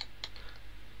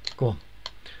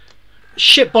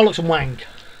 Shit, bollocks, and wank.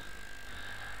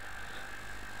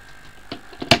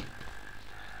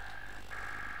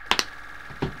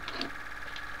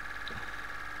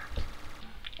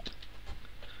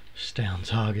 Stay on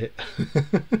target.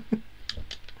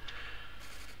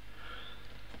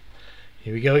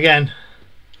 we go again.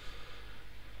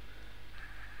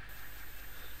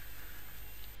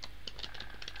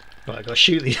 Right, I gotta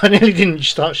shoot these. I nearly didn't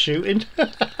start shooting.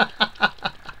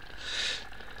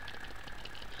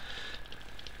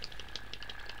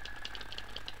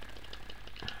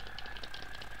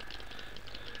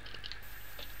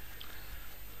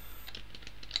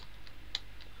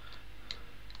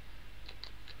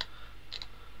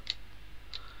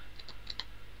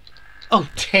 Oh,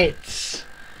 tits!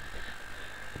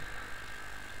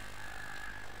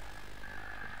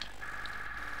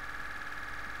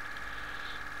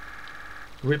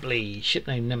 Ripley, ship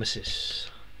name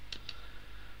Nemesis.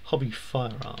 Hobby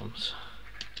firearms.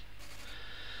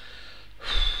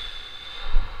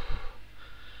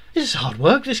 This is hard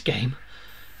work, this game.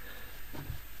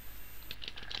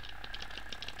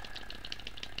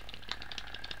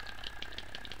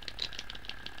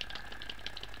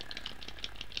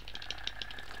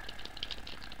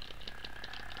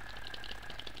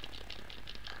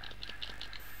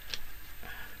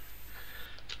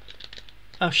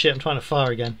 Oh shit, I'm trying to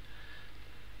fire again.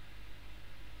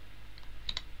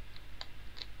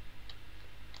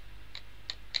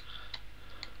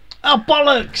 Oh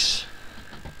bollocks!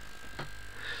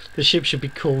 The ship should be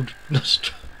called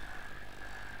Nostra.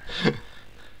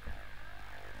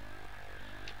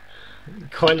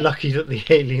 Quite lucky that the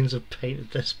aliens have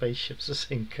painted their spaceships the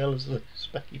same colour as the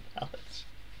Specky pallets.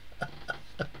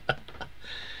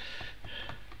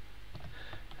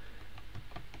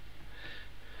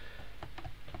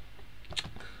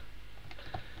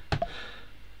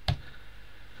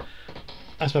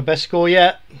 That's my best score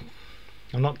yet.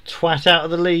 I'm not twat out of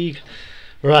the league.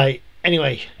 Right,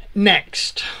 anyway,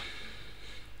 next.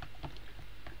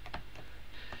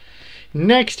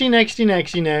 Next. Let's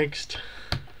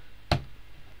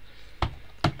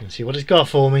see what it's got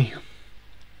for me.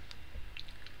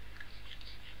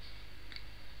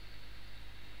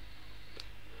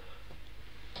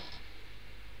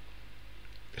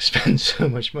 Spend so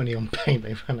much money on paint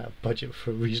they ran out of budget for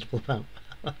a reasonable amount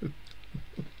of ammo.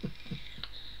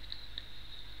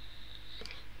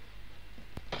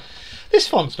 This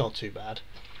font's not too bad.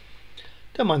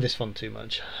 Don't mind this font too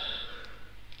much.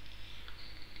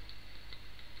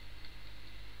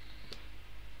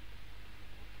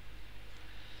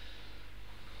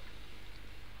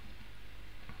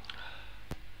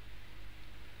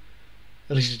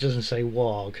 At least it doesn't say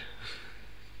warg.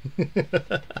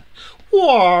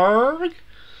 Warg!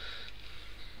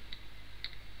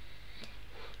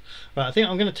 Right, I think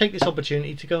I'm going to take this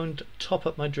opportunity to go and top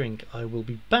up my drink. I will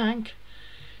be back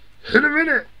in a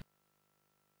minute.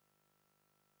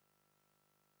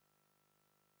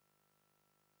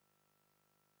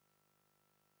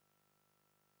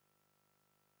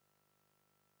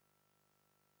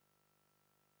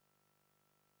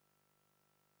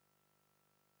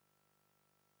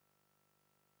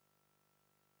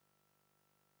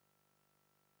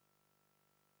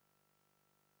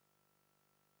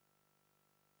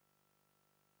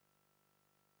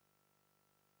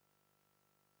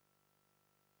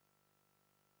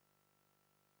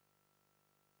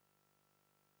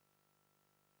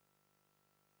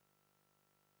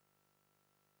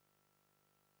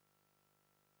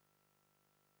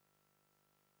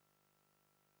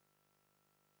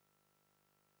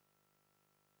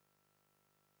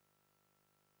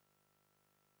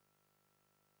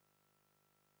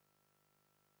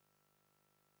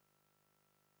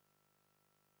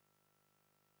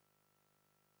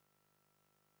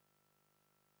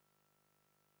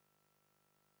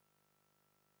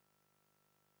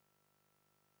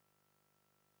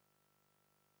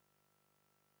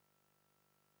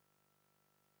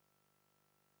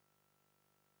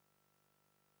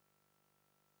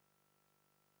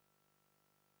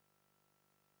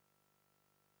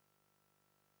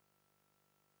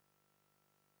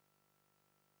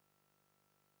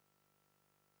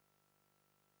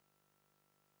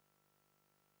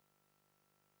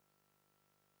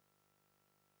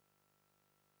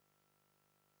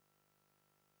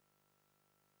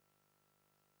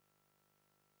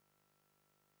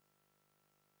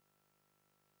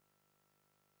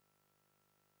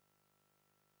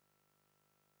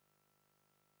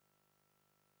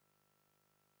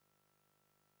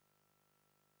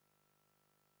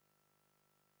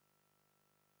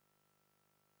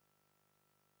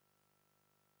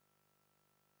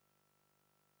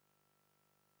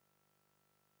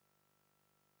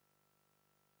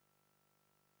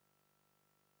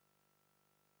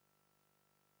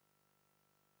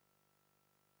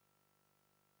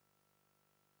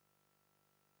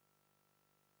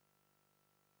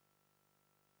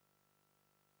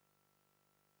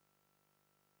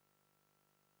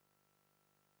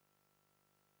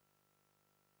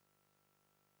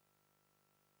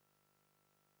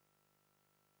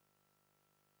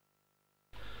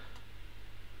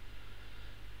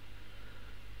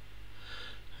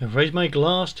 I've raised my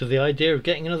glass to the idea of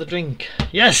getting another drink.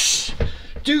 Yes!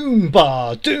 Doom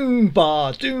bar, doom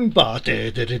bar, doom bar.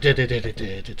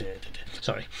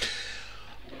 Sorry.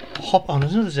 Hop on,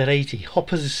 there's another Z80.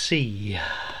 Hopper's C.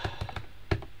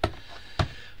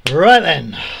 Right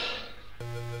then.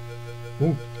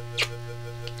 Ooh.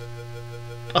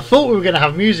 I thought we were going to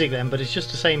have music then, but it's just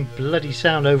the same bloody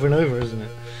sound over and over, isn't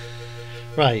it?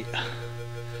 Right.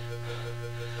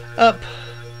 Up.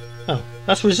 Oh,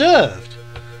 that's reserved.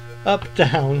 Up,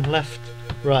 down, left,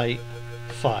 right,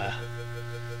 fire.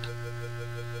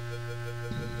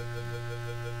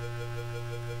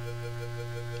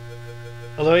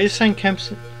 Although it is saying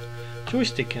Kempson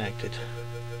joystick connected.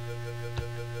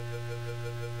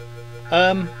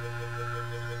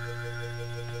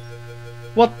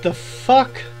 What the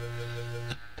fuck?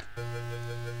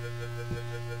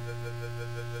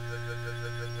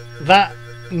 That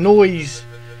noise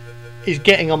is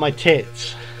getting on my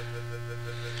tits.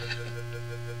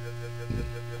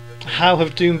 How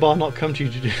have Doombar not come to you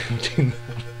to do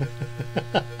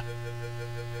that?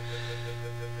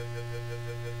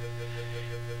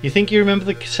 You think you remember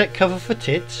the cassette cover for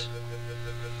Tits?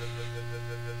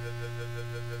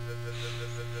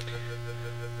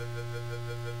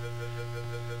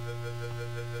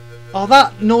 Oh,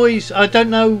 that noise, I don't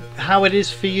know how it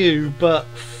is for you, but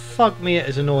fuck me, it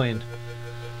is annoying.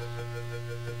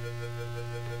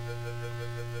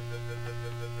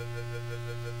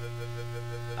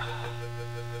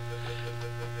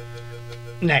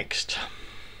 Next.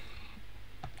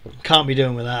 Can't be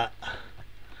doing with that.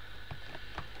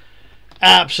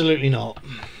 Absolutely not.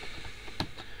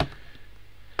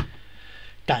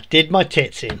 That did my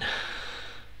tits in.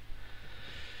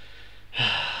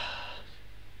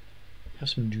 Have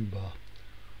some Doombar.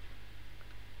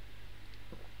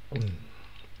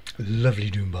 Lovely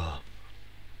Doombar.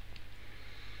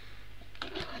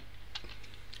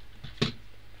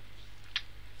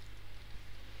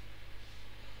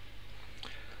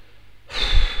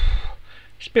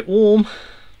 It's a bit warm.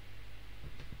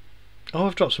 Oh,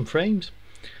 I've dropped some frames.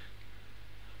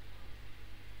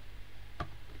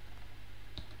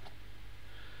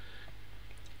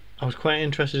 I was quite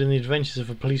interested in the adventures of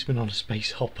a policeman on a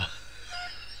space hopper.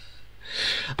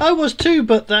 I was too,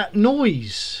 but that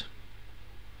noise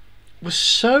was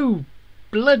so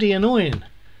bloody annoying.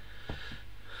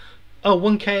 Oh,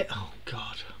 1K. Oh,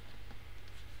 God.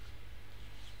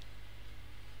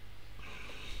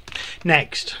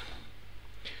 Next.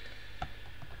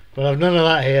 Well, I've none of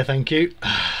that here, thank you.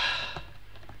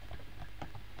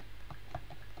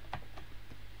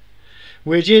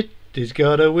 Widget has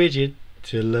got a widget.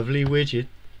 It's a lovely widget.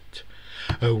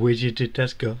 A widget it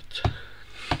has got.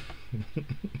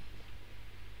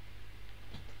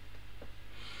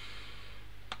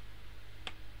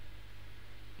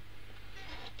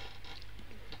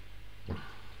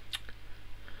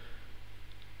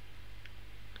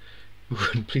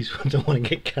 Please, I don't want to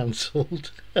get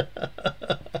cancelled.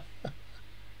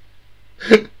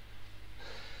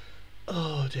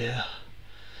 Oh dear.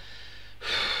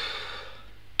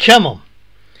 Come on.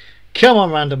 Come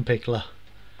on, Random Pickler.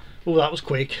 Oh, that was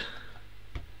quick.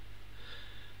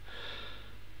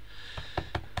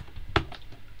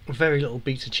 Very little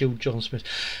beta chilled John Smith.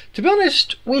 To be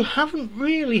honest, we haven't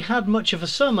really had much of a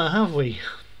summer, have we?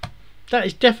 That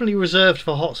is definitely reserved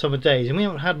for hot summer days, and we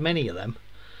haven't had many of them.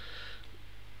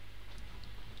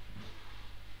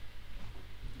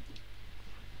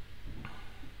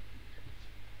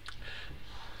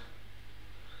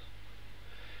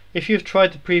 If you have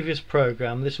tried the previous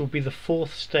program, this will be the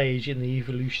 4th stage in the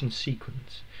evolution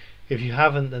sequence. If you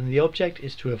haven't, then the object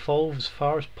is to evolve as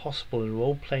far as possible in a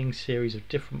role-playing series of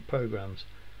different programs.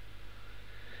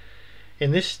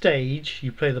 In this stage,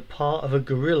 you play the part of a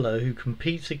gorilla who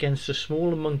competes against a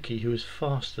smaller monkey who is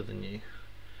faster than you.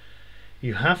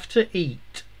 You have to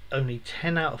eat only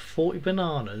 10 out of 40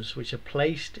 bananas which are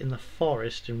placed in the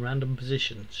forest in random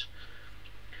positions.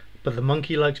 But the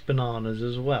monkey likes bananas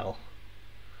as well.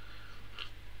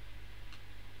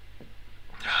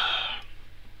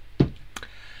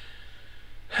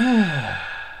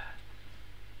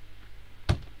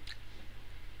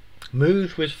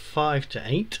 Moves with 5 to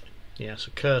 8, yeah,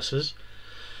 so cursors,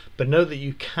 but know that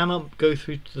you cannot go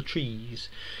through to the trees.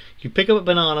 You pick up a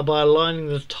banana by aligning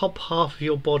the top half of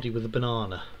your body with a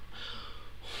banana.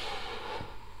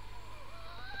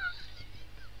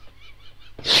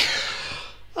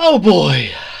 Oh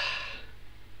boy!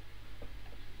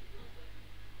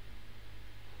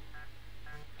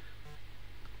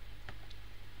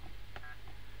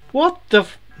 What the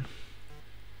f...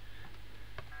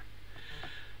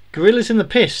 Gorilla's in the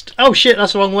pissed. Oh shit,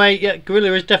 that's the wrong way. Yeah,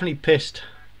 Gorilla is definitely pissed.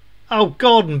 Oh,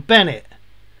 Gordon Bennett.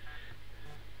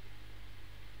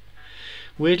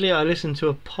 Weirdly, I listened to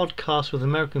a podcast with an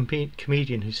American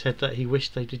comedian who said that he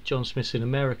wished they did John Smith's in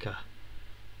America.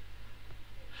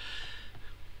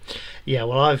 Yeah,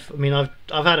 well, I've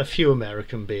had a few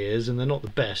American beers, and they're not the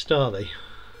best, are they?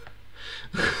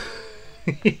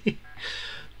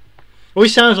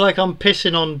 Always sounds like I'm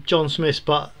pissing on John Smith's,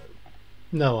 but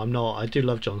no, I'm not. I do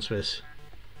love John Smith's.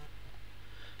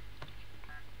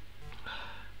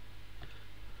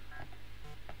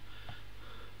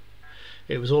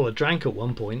 It was all I drank at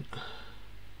one point.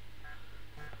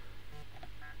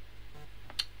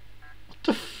 What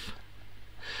the f...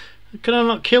 Can I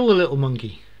not kill the little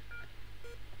monkey?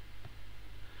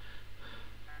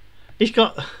 He's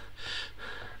got...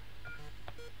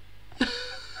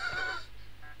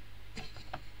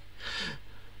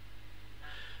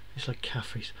 It's like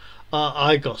Caffrey's.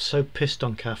 I got so pissed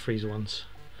on Caffrey's once.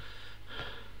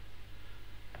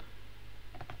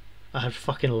 I had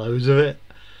fucking loads of it.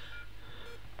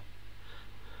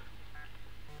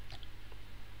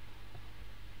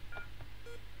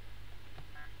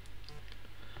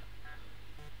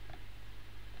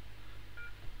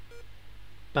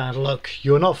 Bad luck.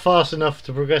 You're not fast enough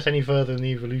to progress any further in the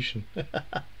evolution.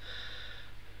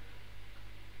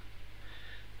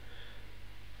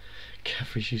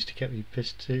 Caffrey's used to get me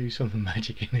pissed too. Something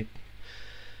magic in it.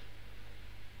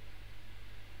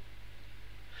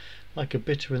 Like a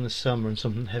bitter in the summer and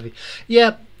something heavy.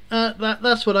 Yeah,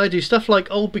 that's what I do. Stuff like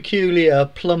Old Peculiar,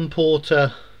 Plum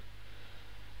Porter,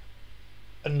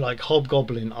 and like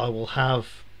Hobgoblin I will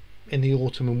have in the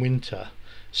autumn and winter.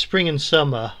 Spring and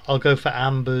summer I'll go for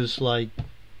ambers like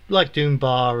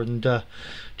Doombar and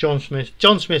John Smith.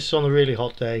 John Smith's on a really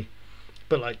hot day,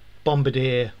 but like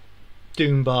Bombardier,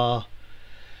 Doombar,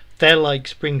 they're like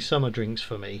spring summer drinks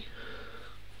for me.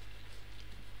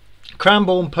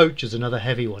 Cranbourne Poacher's another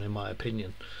heavy one in my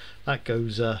opinion. That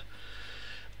goes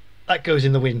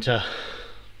in the winter.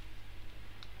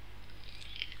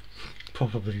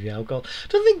 Probably the alcohol. I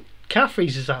don't think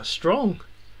Caffrey's is that strong.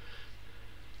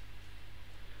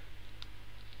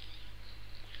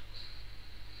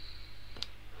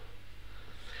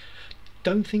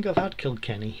 Don't think I've had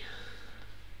Kilkenny.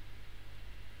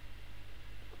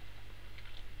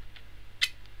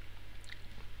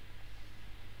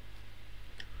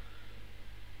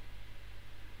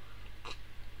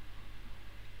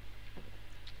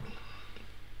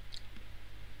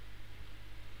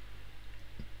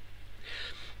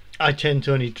 I tend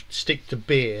to only stick to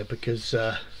beer because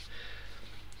the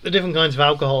different kinds of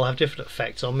alcohol have different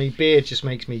effects on me. Beer just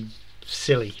makes me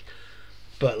silly,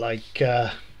 but like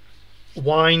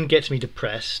wine gets me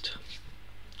depressed,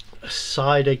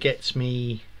 cider gets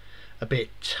me a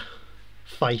bit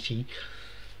fighty,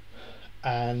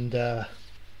 and so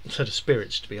do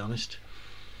spirits, to be honest.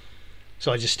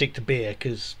 So I just stick to beer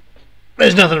because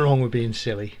there's nothing wrong with being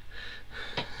silly.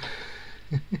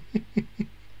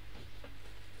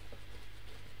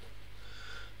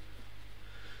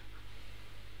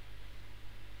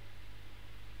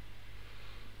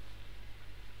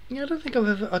 Yeah, I don't think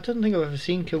I've ever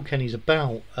seen Kilkenny's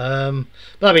about.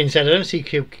 That being said, I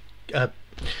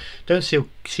don't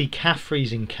see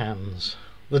Caffrey's in cans.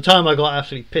 The time I got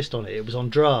absolutely pissed on it, it was on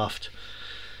draft.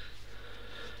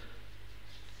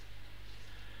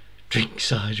 Drink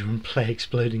cider and play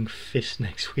Exploding Fist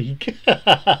next week.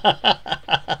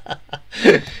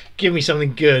 Give me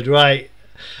something good, right?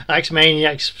 Axe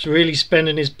Maniac's really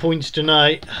spending his points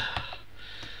tonight.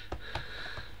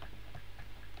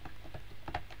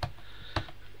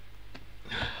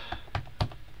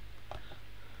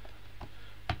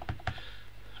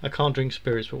 I can't drink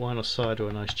spirits, but wine or cider are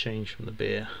a nice change from the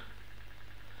beer.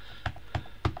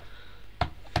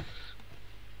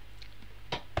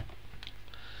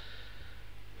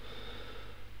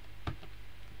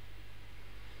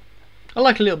 I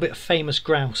like a little bit of Famous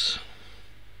Grouse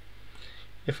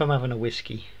if I'm having a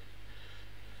whiskey,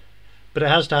 but it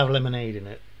has to have lemonade in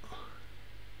it.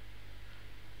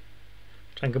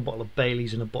 Drank a bottle of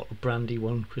Baileys and a bottle of brandy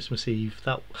one Christmas Eve.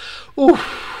 That,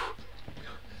 oof.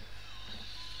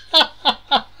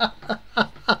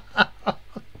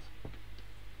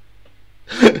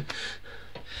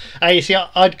 Hey, you see,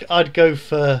 I'd go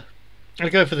for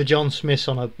the John Smiths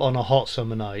on a hot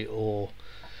summer night, or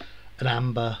an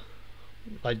amber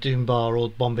like Doombar or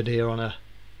Bombardier on an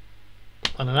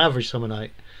average summer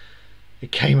night.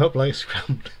 It came up like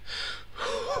scrambled.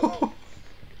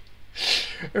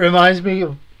 It reminds me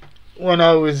of when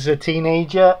I was a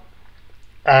teenager,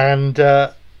 and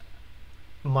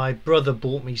my brother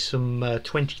bought me some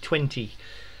 2020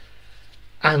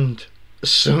 and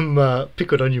some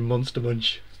pickled onion Monster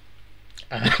Munch,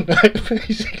 and I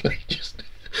basically just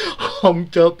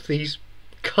honked up these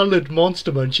coloured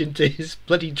Monster Munch into his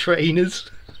bloody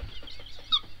trainers.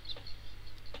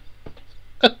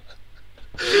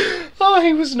 Oh,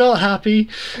 he was not happy.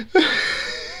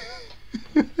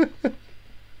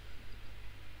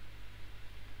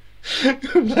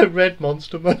 That red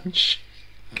Monster Munch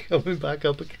coming back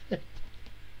up again.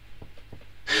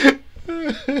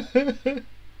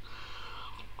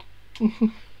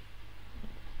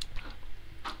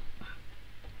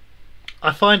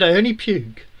 I find I only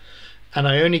puke and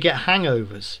I only get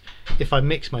hangovers if I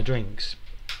mix my drinks,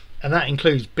 and that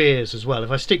includes beers as well.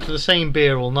 If I stick to the same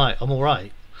beer all night, I'm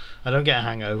alright. I don't get a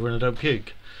hangover and I don't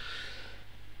puke.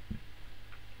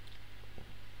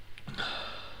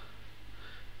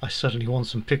 I suddenly want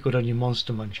some pickled onion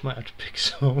Monster Munch. Might have to pick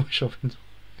some shopping.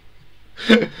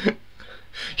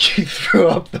 You threw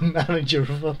up the manager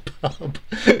of a pub.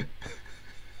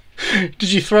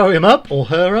 Did you throw him up or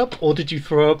her up, or did you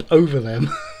throw up over them?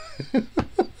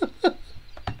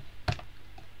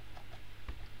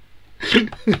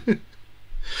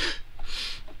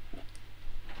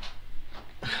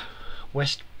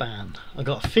 West Ban. I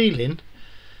got a feeling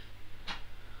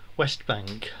West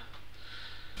Bank.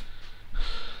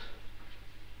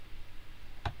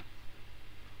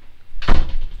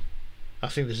 I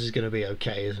think this is going to be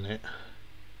okay, isn't it?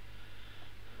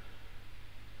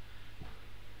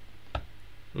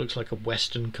 Looks like a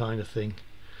Western kind of thing.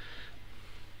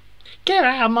 Get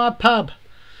out of my pub!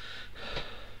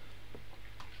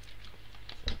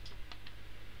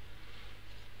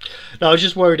 No, I was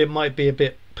just worried it might be a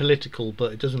bit political,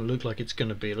 but it doesn't look like it's going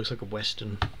to be. It looks like a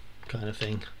Western kind of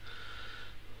thing.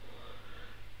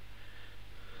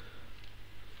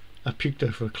 I puked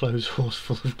over a clothes horse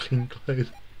full of clean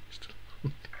clothes.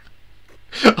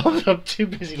 I'm too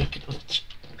busy looking at the chat.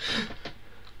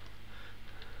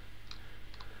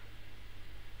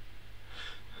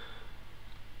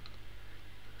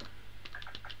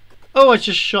 Oh, I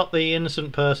just shot the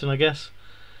innocent person, I guess.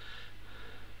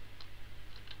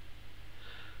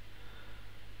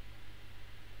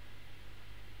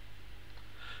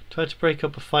 Tried to break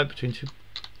up a fight between two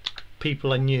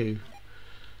people I knew.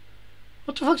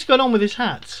 What the fuck's going on with his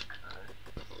hats?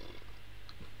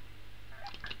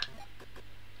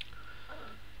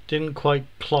 Didn't quite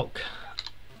clock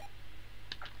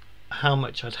how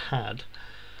much I'd had.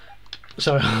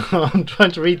 Sorry, I'm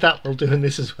trying to read that while doing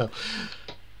this as well.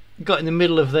 Got in the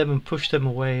middle of them and pushed them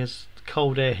away as the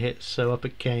cold air hit, so up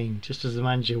it came, just as the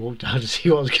manager walked out to see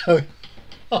what was going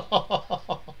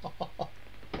on.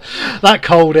 That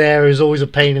cold air is always a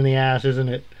pain in the ass, isn't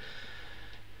it?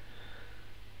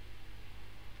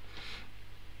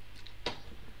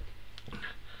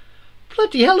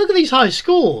 Bloody hell, look at these high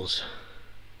scores.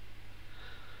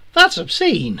 That's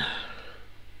obscene.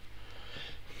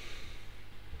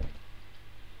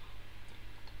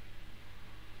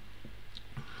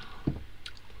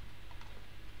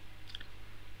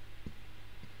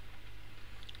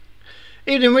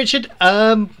 Evening, Richard.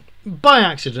 By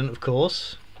accident, of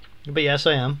course. But yes,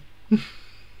 I am.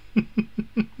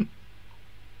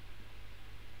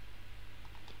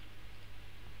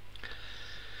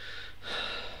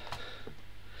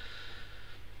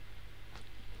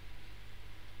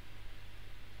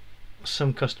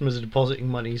 Some customers are depositing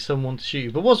money, some want to shoot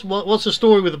you. But what's the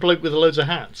story with the bloke with the loads of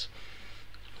hats?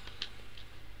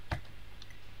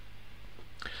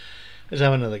 Let's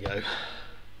have another go.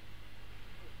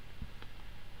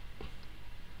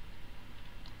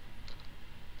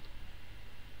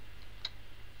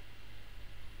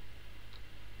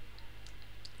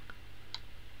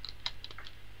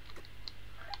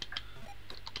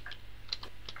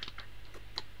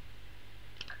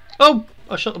 Oh!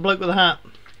 I shot the bloke with the hat.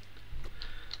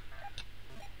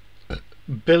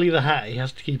 Billy the Hat, he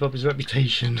has to keep up his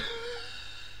reputation.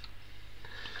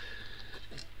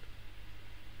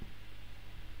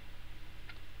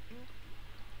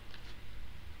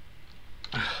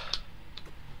 I've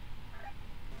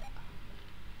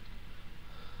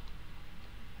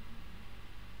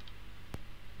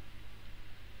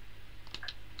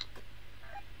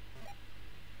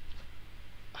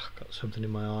got something in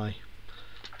my eye.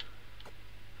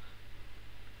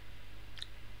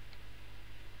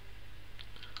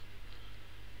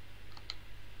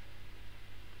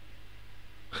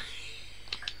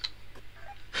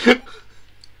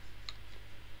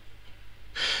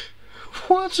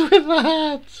 What's with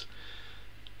that?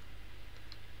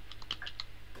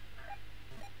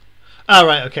 Ah,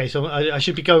 right, okay, so I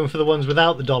should be going for the ones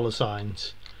without the dollar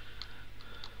signs.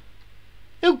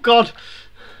 Oh, God!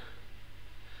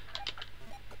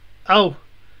 Oh!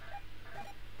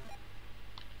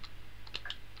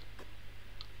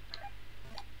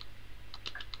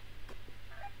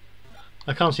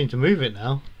 I can't seem to move it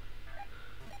now.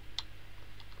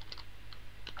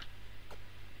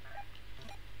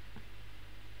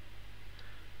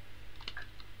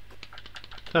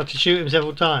 I have to shoot him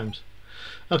several times.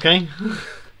 Okay.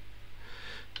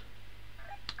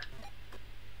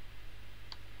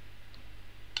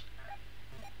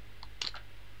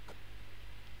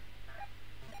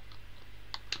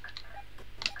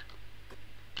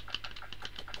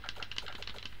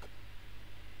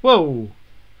 Whoa!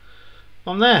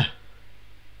 I'm there.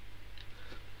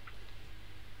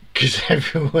 Because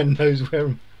everyone knows where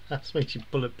I'm. That makes you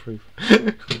bulletproof.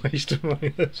 Waste of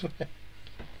money, that's why.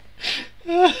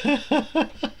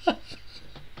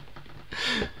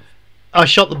 I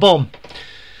shot the bomb.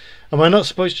 Am I not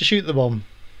supposed to shoot the bomb?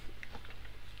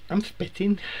 I'm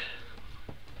spitting.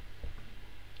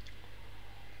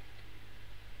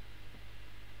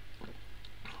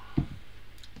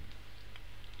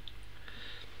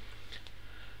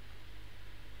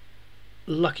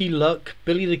 Lucky Luck,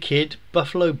 Billy the Kid,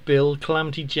 Buffalo Bill,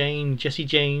 Calamity Jane, Jesse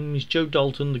James, Joe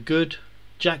Dalton the Good,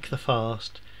 Jack the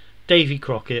Fast, Davy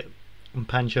Crockett and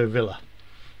Pancho Villa.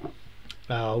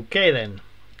 Okay then.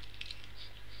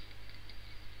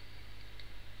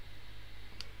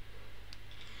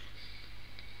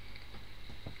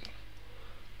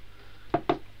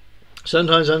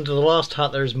 Sometimes under the last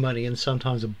hut there is money and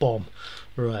sometimes a bomb.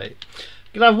 Right.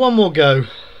 Gonna have one more go.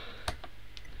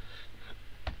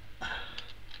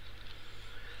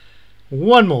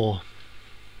 One more.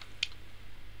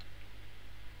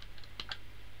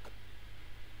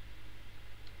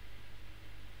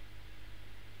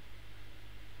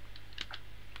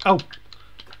 Oh.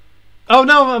 Oh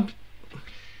no,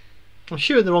 I'm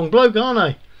shooting the wrong bloke, aren't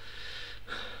I?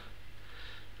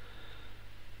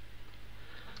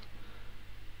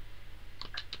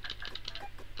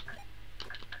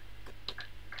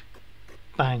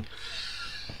 Bang.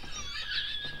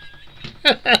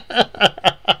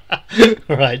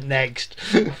 Right, next.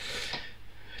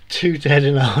 2 dead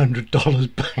and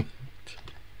 $100 banked.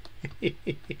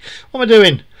 What am I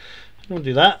doing? I don't want to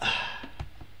do that.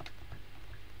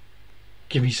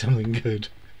 Give me something good.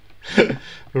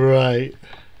 Right.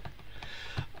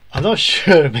 I'm not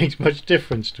sure it makes much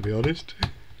difference, to be honest.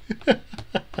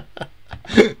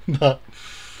 But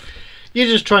you're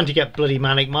just trying to get bloody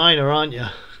Manic Miner, aren't you?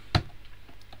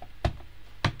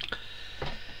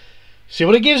 See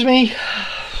what it gives me.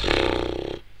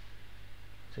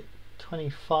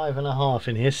 25.5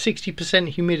 in here. 60%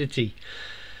 humidity.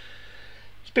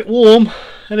 It's a bit warm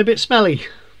and a bit smelly.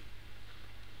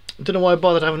 I don't know why I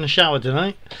bothered having a shower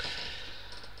tonight.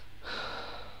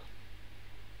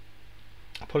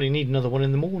 I probably need another one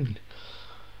in the morning.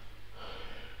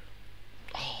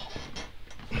 Oh.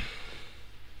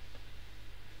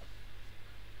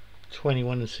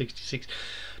 21 and 66. A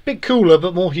bit cooler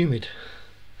but more humid.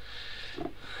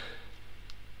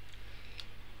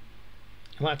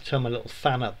 I might have to turn my little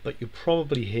fan up, but you'll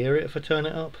probably hear it if I turn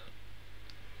it up.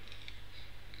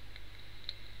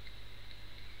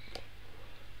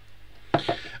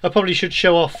 I probably should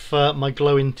show off my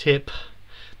glowing tip.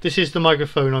 This is the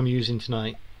microphone I'm using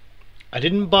tonight. I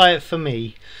didn't buy it for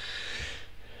me.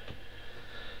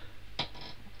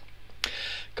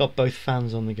 Got both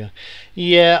fans on the go.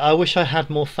 Yeah, I wish I had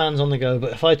more fans on the go,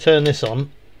 but if I turn this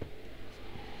on,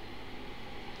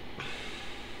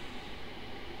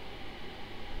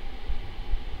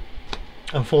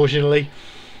 unfortunately,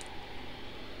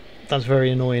 that's very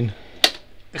annoying.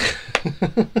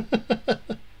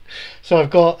 So I've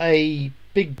got a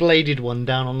big bladed one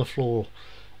down on the floor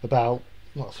about,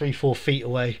 what, 3-4 feet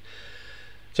away.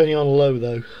 It's only on low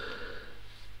though.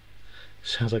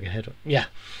 Sounds like a head. Yeah.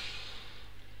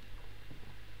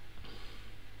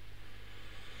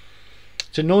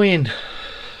 It's annoying.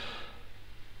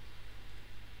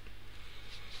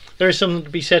 There is something to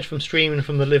be said from streaming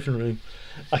from the living room.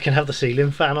 I can have the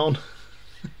ceiling fan on.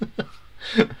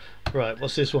 Right,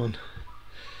 what's this one?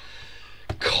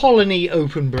 Colony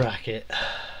open bracket.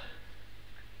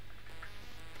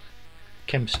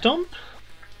 Chemstomp.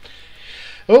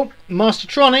 Oh,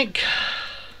 Mastertronic.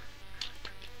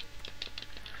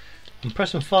 I'm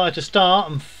pressing fire to start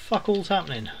and fuck all's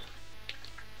happening.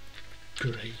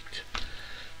 Great.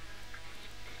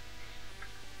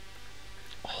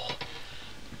 Oh.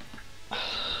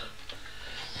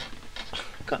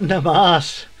 Got no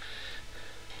ass.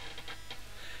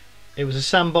 It was a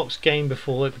sandbox game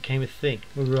before it became a thing.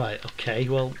 Right, okay,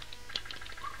 well,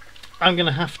 I'm going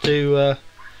to have to...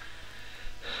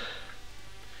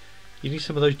 you need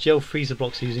some of those gel freezer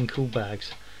blocks using cool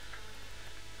bags.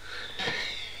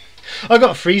 I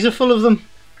got a freezer full of them.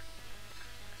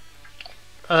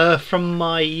 From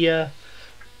my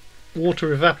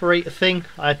water evaporator thing.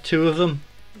 I had 2 of them,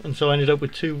 and so I ended up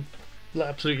with 2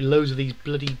 absolutely loads of these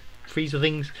bloody freezer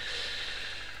things.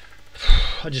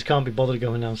 I just can't be bothered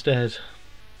going downstairs.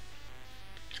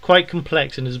 It's quite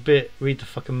complex and there's a bit. Read the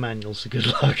fucking manual, so good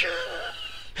luck.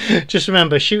 Just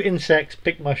remember, shoot insects,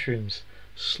 pick mushrooms,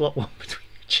 slot one between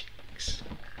your cheeks.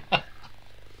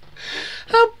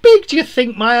 How big do you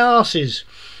think my arse is?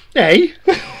 Hey?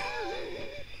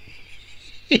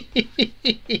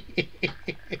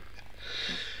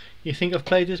 You think I've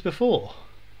played this before?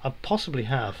 I possibly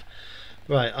have.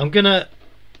 Right, I'm gonna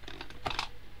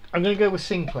go with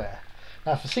Sinclair.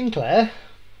 Now for Sinclair,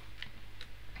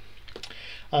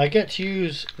 I get to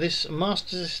use this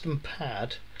Master System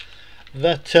pad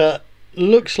that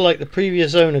looks like the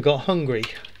previous owner got hungry.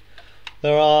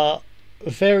 There are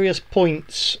various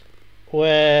points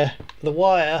where the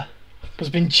wire has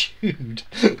been chewed.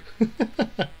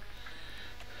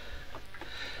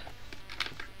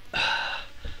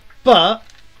 But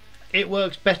it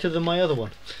works better than my other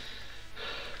one.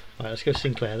 Right, let's go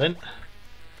Sinclair then.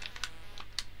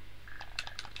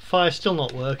 Fire's still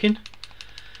not working.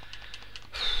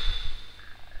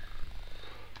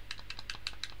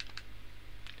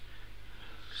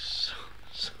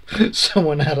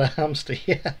 Someone had a hamster,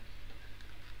 yeah.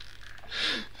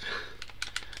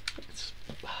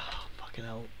 Fucking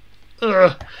hell.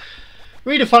 Ugh.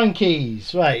 Redefine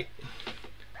keys, right.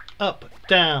 Up,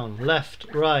 down, left,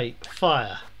 right,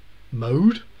 fire.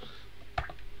 Mode? I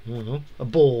don't know.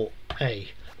 Abort, A.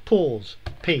 Pause,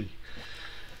 P.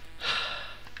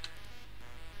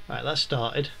 Right, that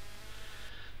started.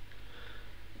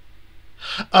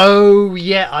 Oh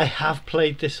yeah, I have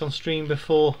played this on stream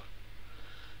before.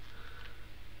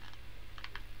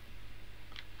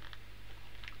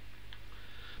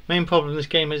 Main problem in this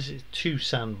game is it's too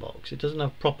sandbox. It doesn't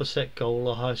have proper set goal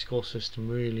or high score system.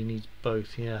 Really needs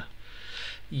both. Yeah,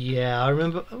 yeah. I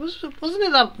remember. Wasn't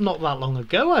it that not that long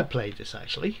ago I played this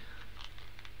actually?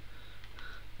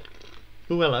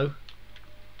 Oh hello.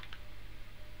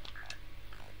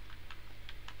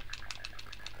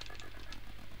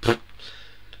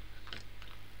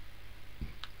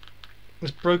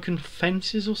 There's broken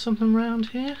fences or something around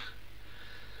here.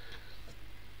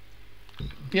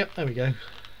 Yep, there we go.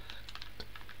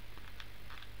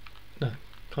 No,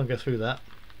 can't go through that.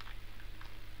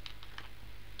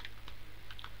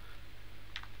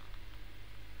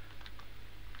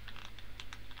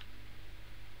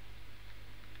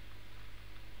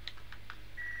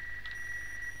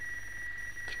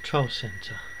 Control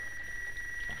center.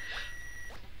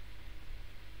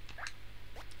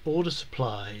 Order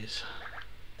supplies.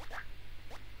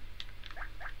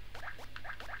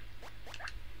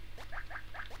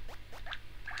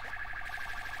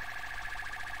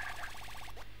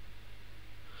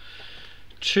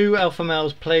 True alpha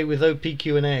males play with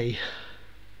OPQ&A,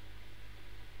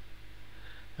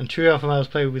 and true alpha males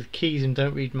play with keys and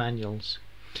don't read manuals.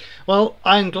 Well,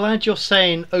 I'm glad you're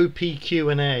saying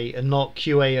OPQ&A and not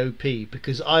QAOP,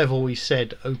 because I've always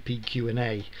said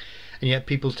OPQ&A, and yet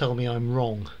people tell me I'm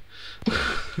wrong.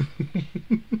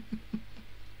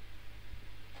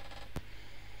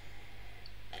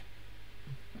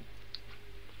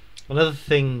 Another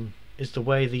thing is the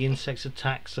way the insects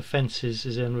attacks the fences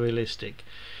is unrealistic.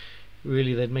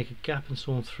 Really, they'd make a gap and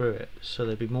swarm through it, so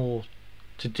there'd be more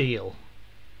to deal,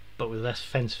 but with less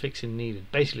fence fixing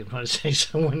needed. Basically, I'm trying to say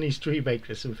someone needs to remake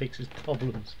this and fix his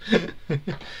problems.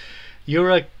 You're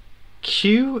a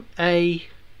Q, A,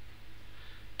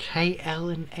 K, L,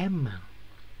 and M man.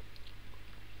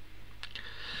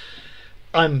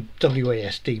 I'm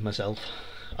WASD myself.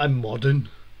 I'm modern.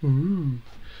 Ooh.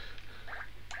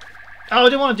 Oh, I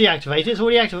didn't want to deactivate it. It's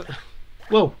already activated.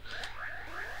 Whoa.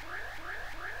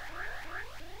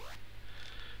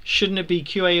 Shouldn't it be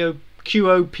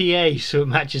QOPA so it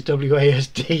matches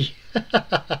WASD?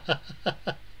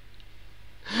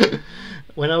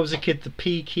 When I was a kid, the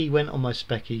P key went on my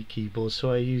Speccy keyboard,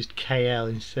 so I used KL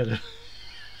instead of.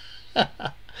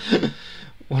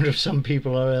 Wonder if some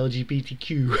people are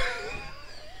LGBTQ.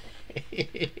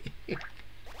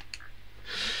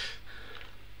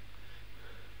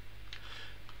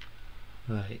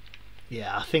 Right.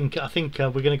 Yeah, I think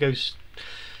we're gonna go.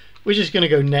 We're just gonna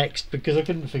go next because I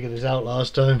couldn't figure this out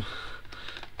last time.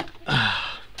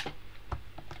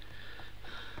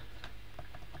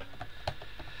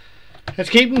 Let's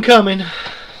keep them coming.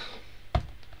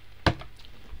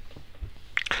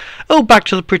 Oh, back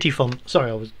to the pretty font. Sorry,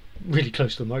 I was really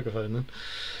close to the microphone then.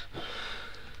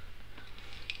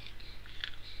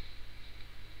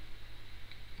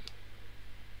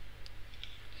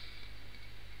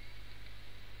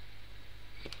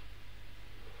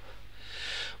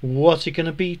 What's it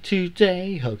gonna be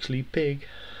today, Huxley Pig?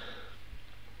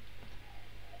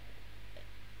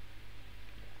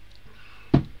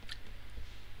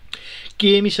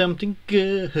 Give me something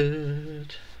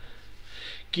good.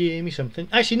 Give me something.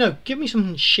 Actually, no, give me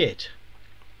something shit.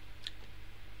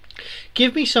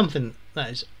 Give me something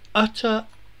that is utter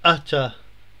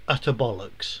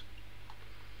bollocks.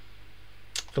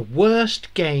 The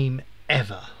worst game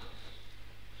ever.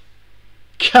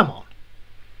 Come on.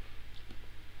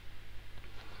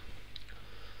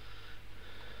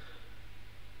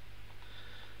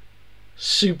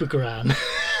 Super Gran.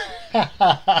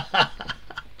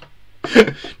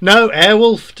 No,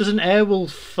 Airwolf. Doesn't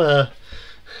Airwolf...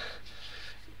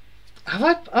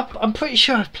 I'm pretty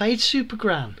sure I've played Super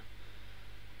Gran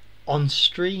on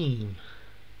stream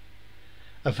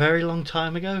a very long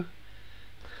time ago.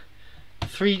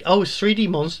 It's 3D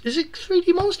Monster. Is it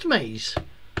 3D Monster Maze?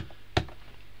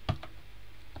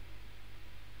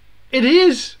 It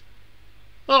is.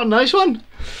 Oh, nice one.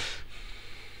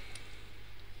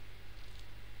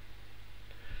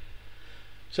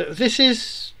 So this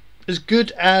is as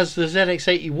good as the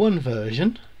ZX81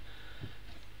 version.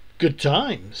 Good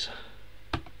times.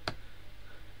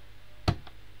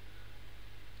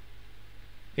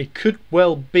 It could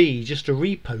well be just a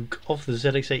repoke of the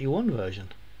ZX81 version.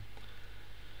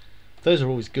 Those are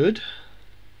always good.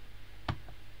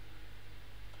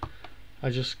 I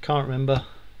just can't remember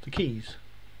the keys.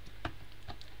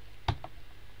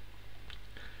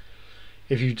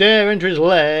 If you dare enter his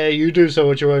lair, you do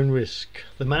so at your own risk.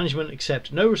 The management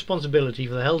accept no responsibility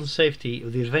for the health and safety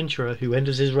of the adventurer who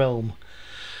enters his realm.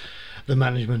 The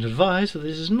management advise that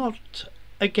this is not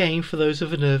a game for those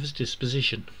of a nervous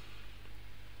disposition.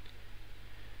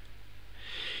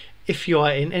 If you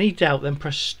are in any doubt, then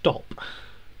press stop.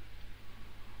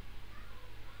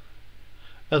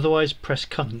 Otherwise, press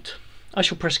cunt. I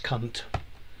shall press cunt.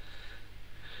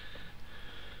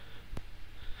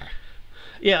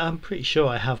 Yeah, I'm pretty sure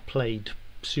I have played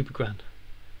Super Gran.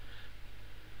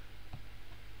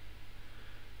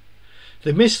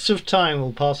 The mists of time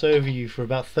will pass over you for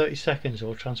about 30 seconds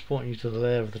or transport you to the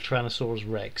lair of the Tyrannosaurus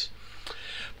Rex.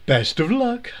 Best of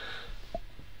luck.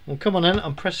 Well, come on then.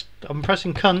 I'm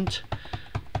pressing cunt.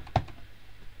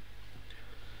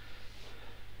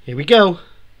 Here we go.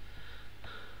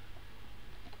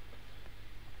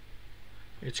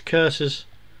 It's curses.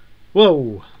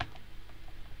 Whoa.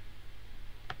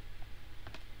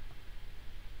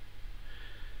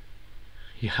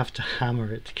 You have to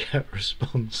hammer it to get a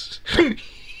response.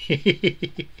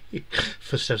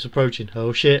 Footsteps approaching.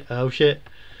 Oh shit, oh shit.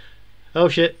 Oh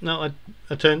shit, no,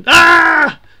 I turned.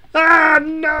 Ah! Ah,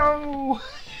 no!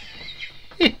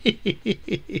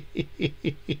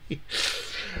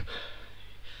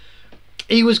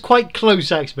 He was quite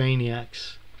close, Axe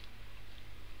Maniacs.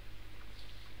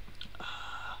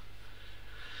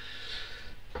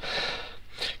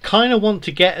 Kind of want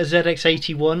to get a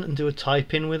ZX81 and do a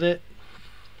type-in with it.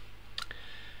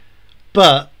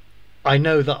 But I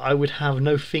know that I would have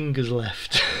no fingers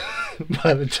left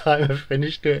by the time I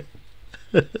finished it.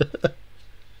 And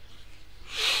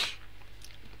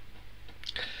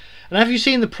have you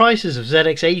seen the prices of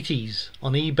ZX80s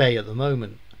on eBay at the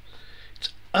moment? It's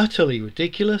utterly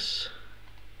ridiculous.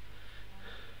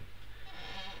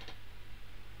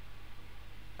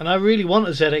 And I really want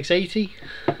a ZX80.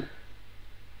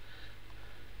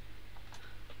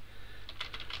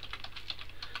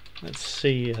 Let's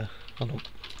see. Hold on.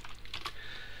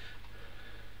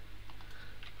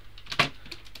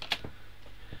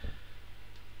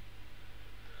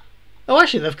 Oh,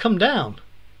 actually, they've come down.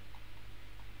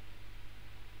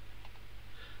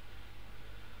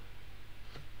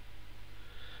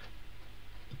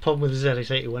 The problem with the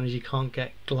ZX81 is you can't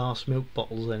get glass milk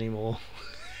bottles anymore.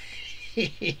 As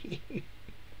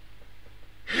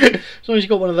long as you've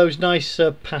got one of those nice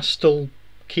pastel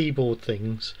keyboard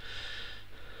things.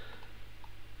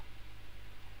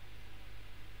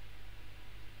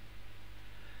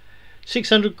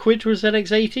 £600 for a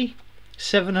ZX80,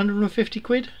 750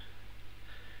 quid.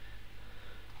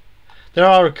 There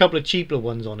are a couple of cheaper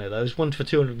ones on it though. There's one for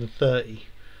 230.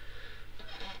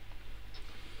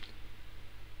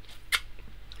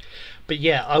 But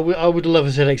yeah, I would love a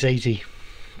ZX80.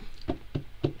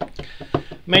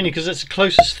 Mainly because that's the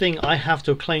closest thing I have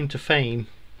to a claim to fame,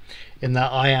 in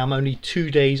that I am only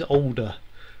 2 days older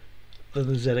than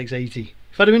the ZX80.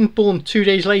 If I'd have been born 2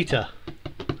 days later,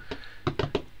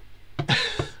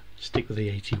 stick with the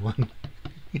 81.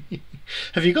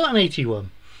 Have you got an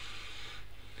 81?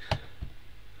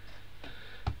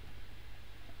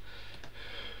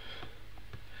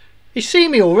 You see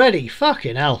me already?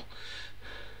 Fucking hell.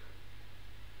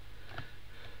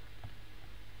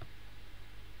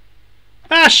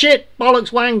 Ah, shit!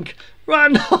 Bollocks wank!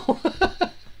 Run!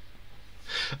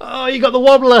 Oh, you got the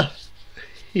wobbler!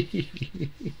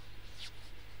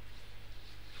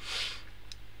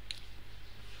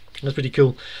 That's pretty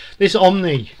cool. This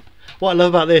Omni, what I love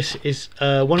about this is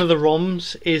one of the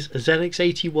ROMs is a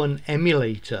ZX81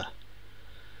 emulator.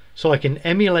 So I can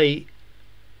emulate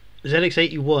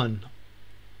ZX81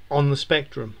 on the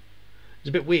Spectrum. It's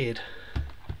a bit weird.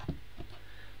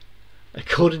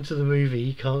 According to the movie,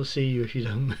 he can't see you if you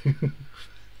don't move.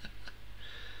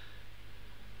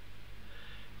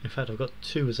 In fact, I've got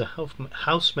two as a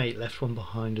housemate, left one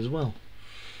behind as well.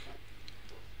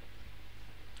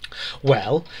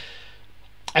 Well,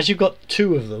 as you've got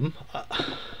two of them,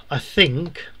 I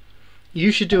think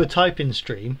you should do a typing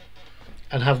stream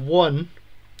and have one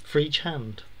for each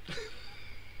hand.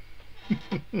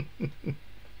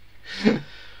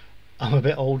 I'm a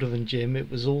bit older than Jim. It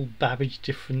was all Babbage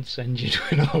difference engine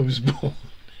when I was born.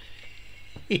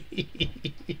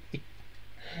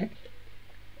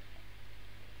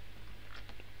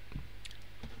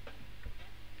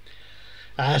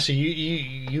 So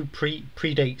you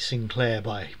predate Sinclair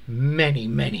by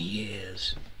many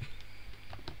years.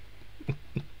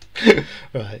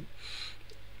 Right.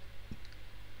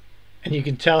 And you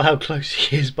can tell how close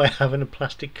he is by having a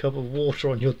plastic cup of water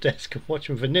on your desk and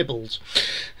watching for nibbles.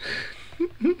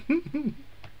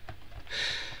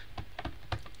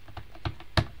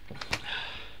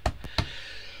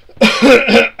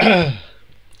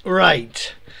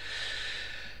 Right.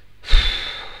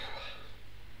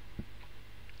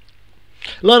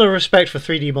 A lot of respect for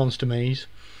 3D Monster Maze,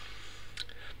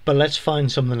 but let's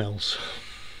find something else.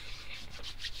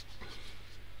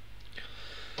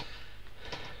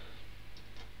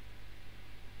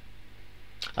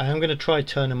 I am going to try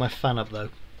turning my fan up though.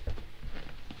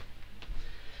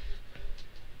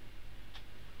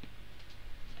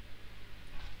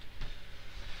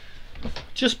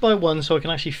 Just by one, so I can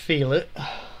actually feel it.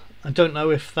 I don't know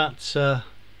if that's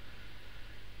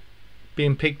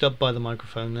being picked up by the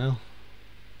microphone now.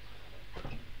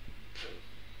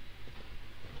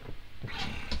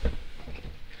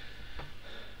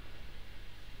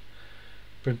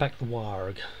 Bring back the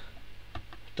warg.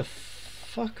 The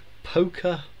fuck?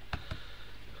 Poker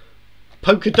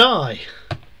die.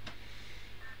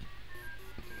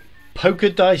 Poker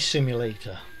die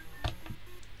simulator.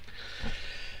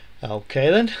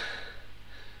 Okay then.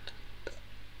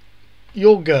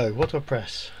 Your go. What do I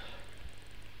press?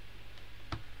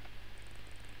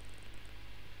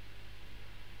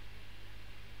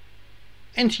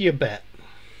 Enter your bet.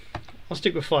 I'll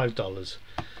stick with $5.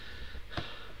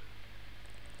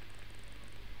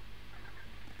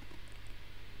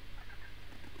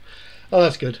 Oh,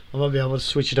 that's good. I might be able to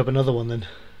switch it up another one then.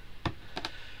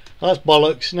 Oh, that's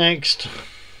bollocks. Next.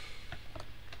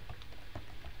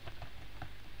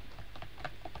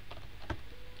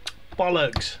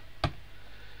 Bollocks.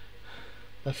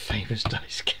 The famous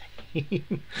dice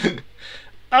game.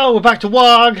 Oh, we're back to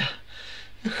WOG.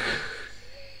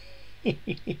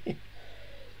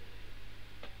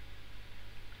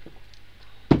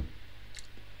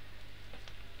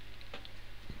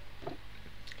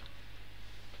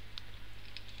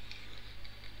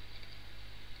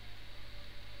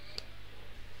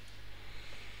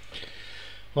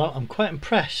 Well, I'm quite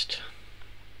impressed.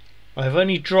 I've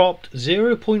only dropped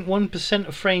 0.1%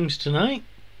 of frames tonight.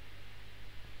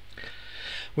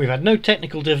 We've had no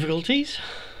technical difficulties.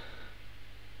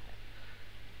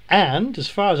 And, as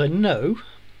far as I know,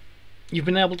 you've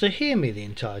been able to hear me the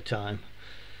entire time.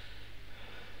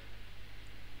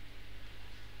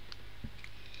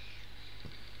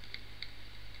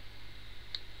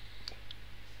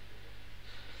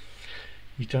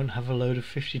 You don't have a load of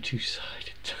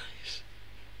 52-sided dice.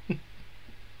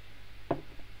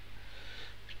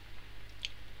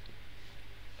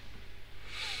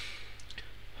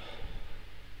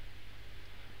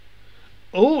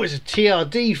 Oh, it's a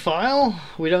TRD file.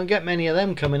 We don't get many of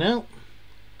them coming out.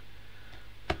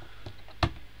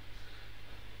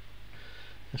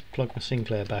 Let's plug my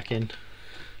Sinclair back in.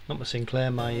 Not my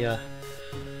Sinclair, my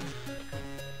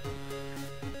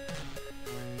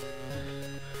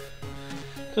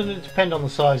doesn't it depend on the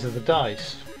size of the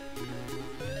dice?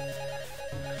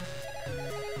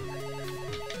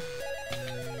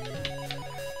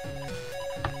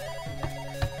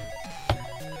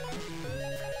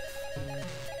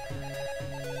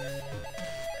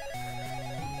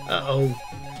 Uh-oh.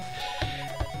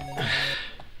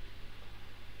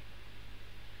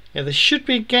 Yeah, there should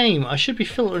be a game. I should be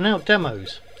filtering out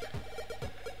demos.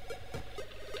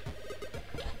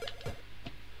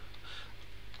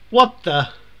 What the?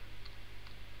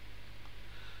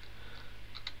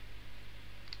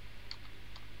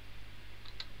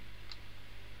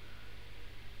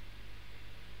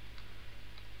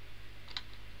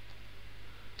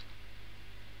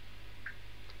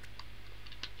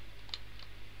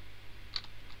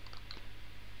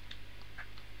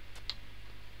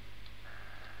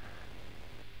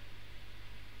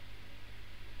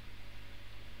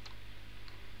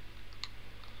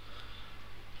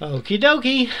 Okie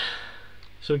dokie.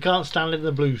 So we can't stand in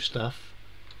the blue stuff.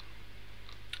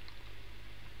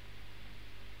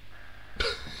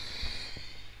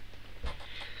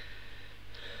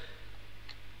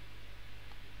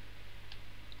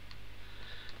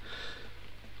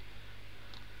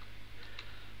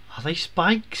 Are they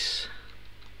spikes?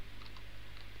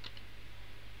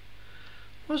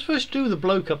 What am I supposed to do with the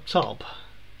bloke up top?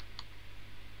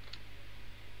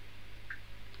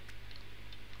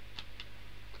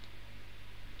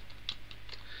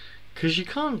 Because you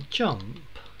can't jump.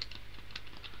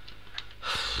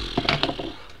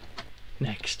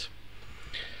 Next.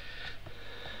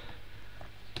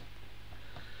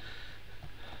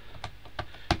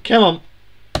 Come on.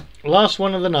 Last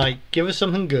one of the night. Give us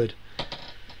something good.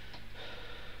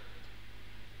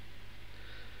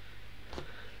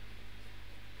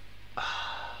 I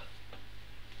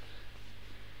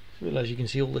realise you can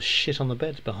see all the shit on the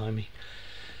beds behind me.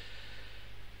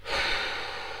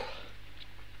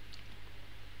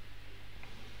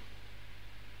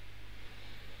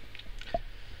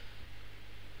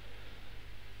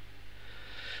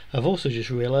 I've also just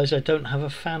realised I don't have a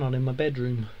fan on in my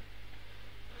bedroom.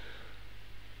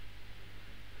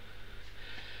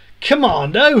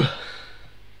 Commando!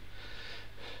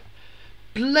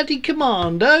 Bloody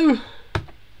Commando!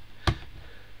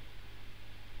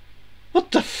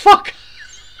 What the fuck?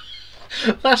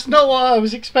 That's not what I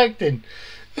was expecting.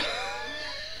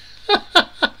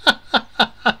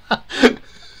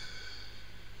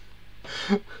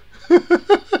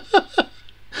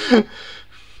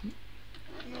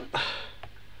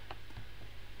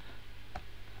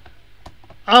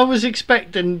 I was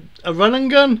expecting a run and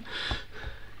gun.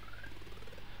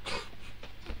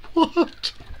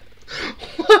 What?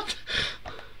 What?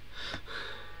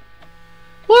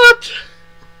 What?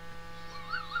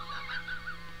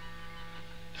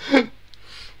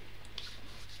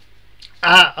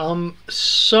 I'm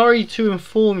sorry to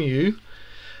inform you,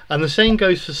 and the same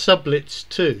goes for sublets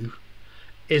too,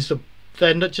 is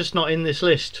they're just not in this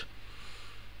list.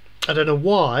 I don't know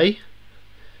why.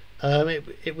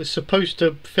 It was supposed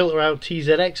to filter out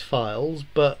TZX files,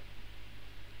 but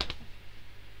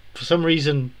for some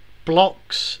reason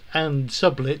blocks and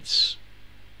sublets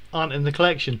aren't in the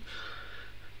collection,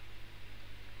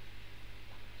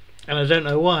 and I don't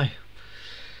know why,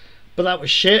 but that was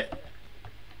shit.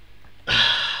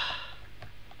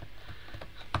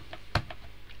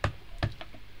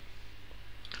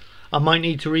 I might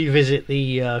need to revisit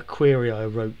the query I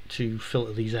wrote to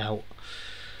filter these out.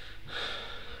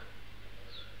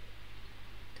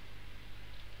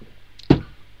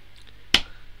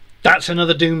 That's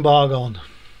another Doom bar gone.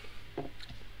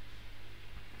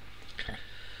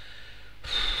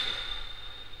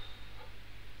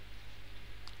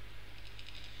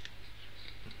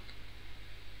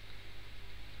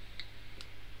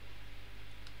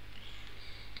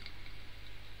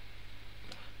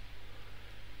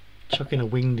 Chucking a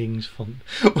Wingdings font.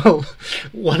 Well,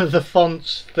 one of the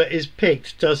fonts that is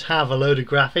picked does have a load of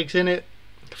graphics in it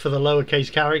for the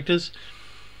lowercase characters.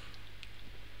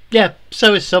 Yeah,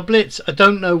 so is sublets. I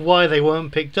don't know why they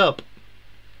weren't picked up.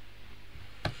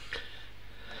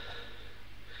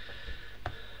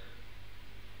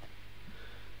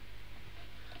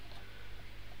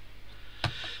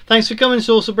 Thanks for coming,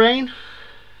 Saucer Brain.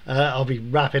 I'll be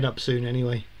wrapping up soon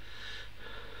anyway.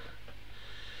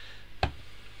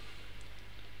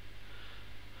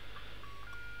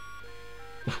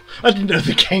 I didn't know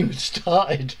the game had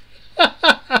started.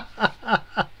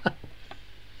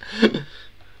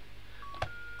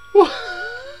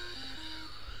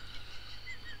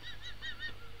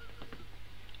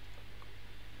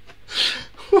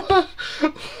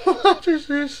 What is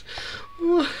this?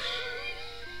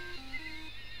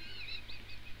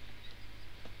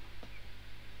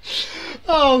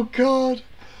 Oh God.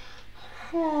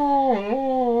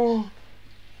 Oh.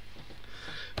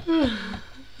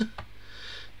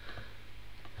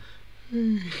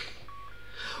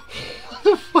 What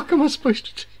the fuck am I supposed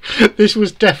to do? This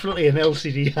was definitely an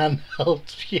LCD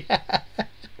handheld. Yeah.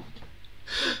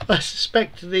 I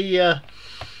suspect the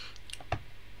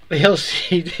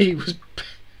LCD was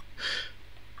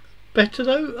better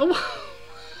though.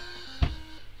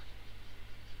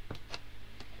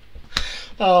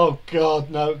 Oh God,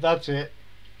 no, that's it.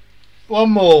 One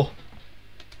more.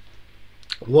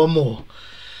 One more.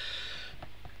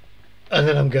 And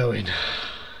then I'm going.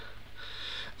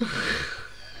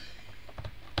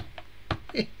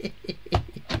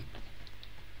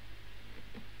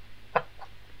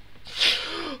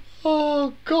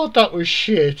 Oh God, that was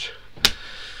shit.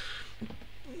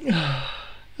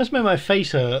 That's made my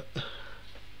face hurt.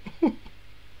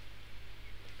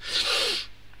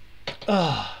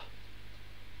 Ah,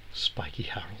 Spiky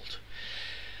Harold.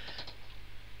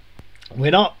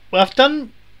 We're not.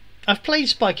 I've played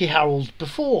Spiky Harold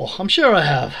before. I'm sure I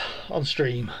have on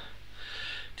stream.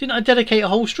 Didn't I dedicate a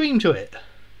whole stream to it?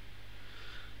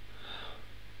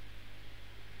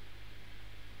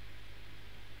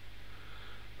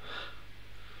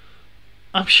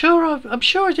 I'm sure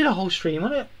I did a whole stream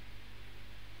on it.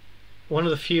 One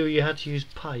of the few you had to use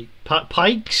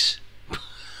pikes.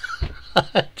 I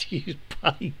had to use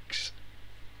pikes.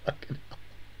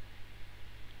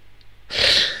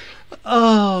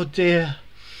 Oh dear.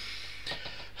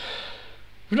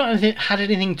 We've not had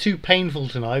anything too painful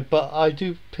tonight, but I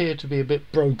do appear to be a bit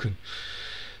broken.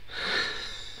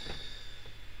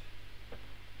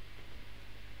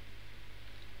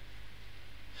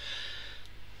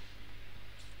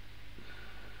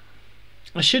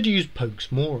 I should use pokes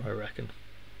more, I reckon.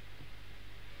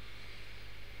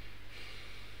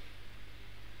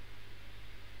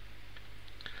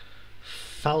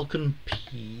 Falcon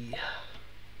P.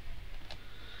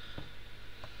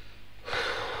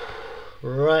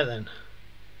 Right then.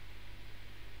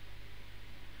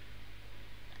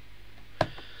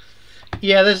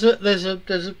 Yeah, there's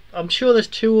a I'm sure there's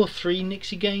 2 or 3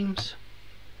 Nixie games.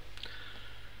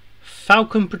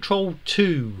 Falcon Patrol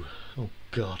 2. Oh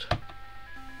god.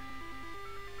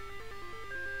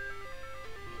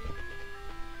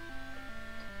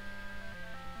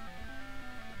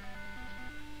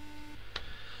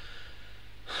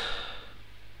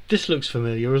 This looks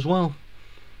familiar as well.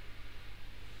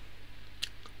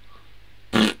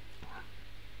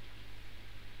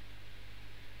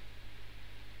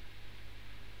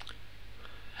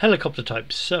 Helicopter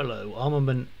type solo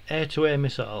armament, air-to-air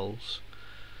missiles.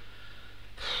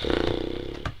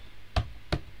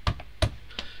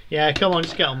 Yeah, come on,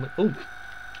 just get on with. Ooh.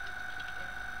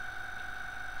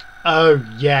 Oh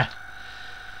yeah.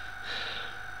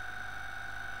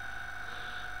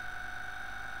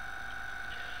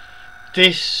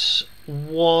 This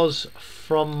was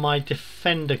from my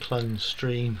Defender Clone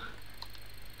stream.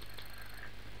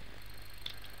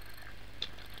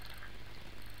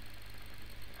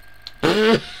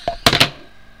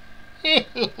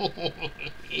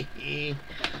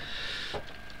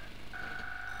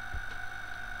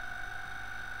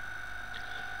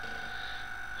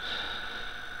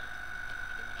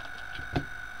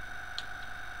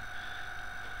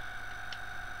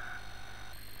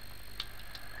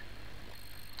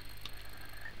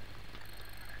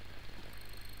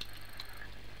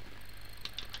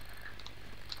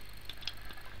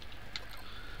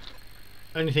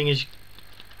 Only thing is,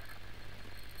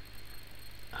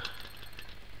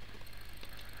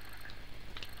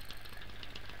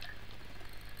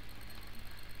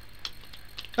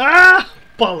 ah,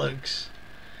 bollocks.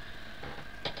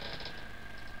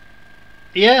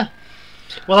 Yeah,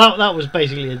 well that was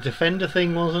basically a Defender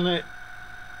thing, wasn't it?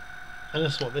 And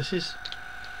that's what this is.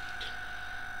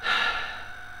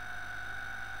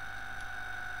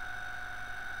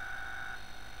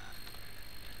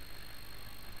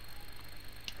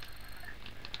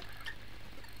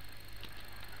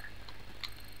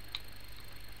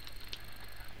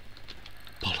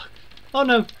 Oh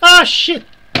no! Ah shit!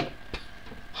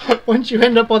 Once you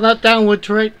end up on that downward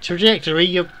trajectory,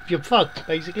 you're fucked,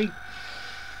 basically.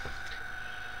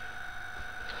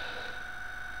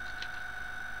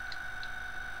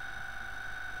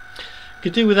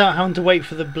 Could do without having to wait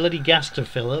for the bloody gas to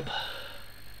fill up.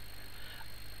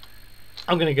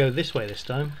 I'm going to go this way this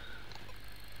time.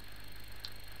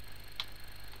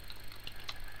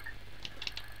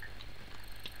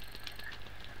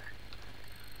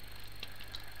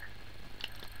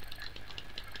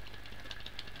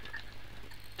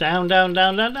 Down, down,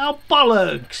 down, down. Oh,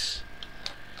 bollocks!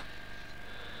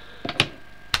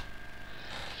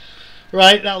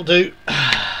 Right, that'll do.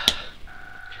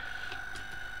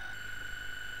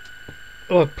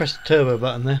 Oh, I pressed the turbo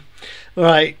button there.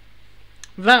 Right,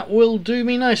 that will do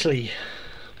me nicely.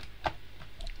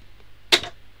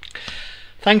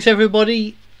 Thanks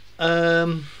everybody.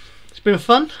 It's been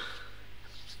fun.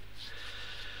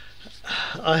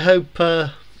 I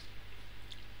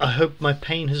hope my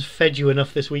pain has fed you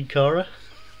enough this week, Cara.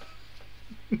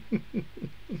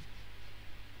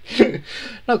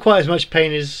 Not quite as much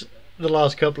pain as the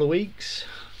last couple of weeks.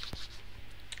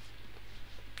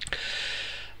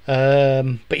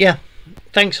 But yeah,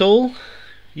 thanks all.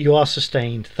 You are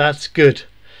sustained. That's good.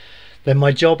 Then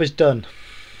my job is done.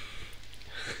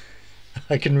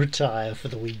 I can retire for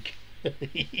the week.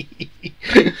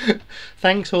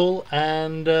 Thanks all,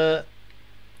 and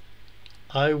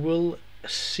I will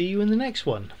see you in the next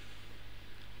one.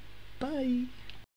 Bye.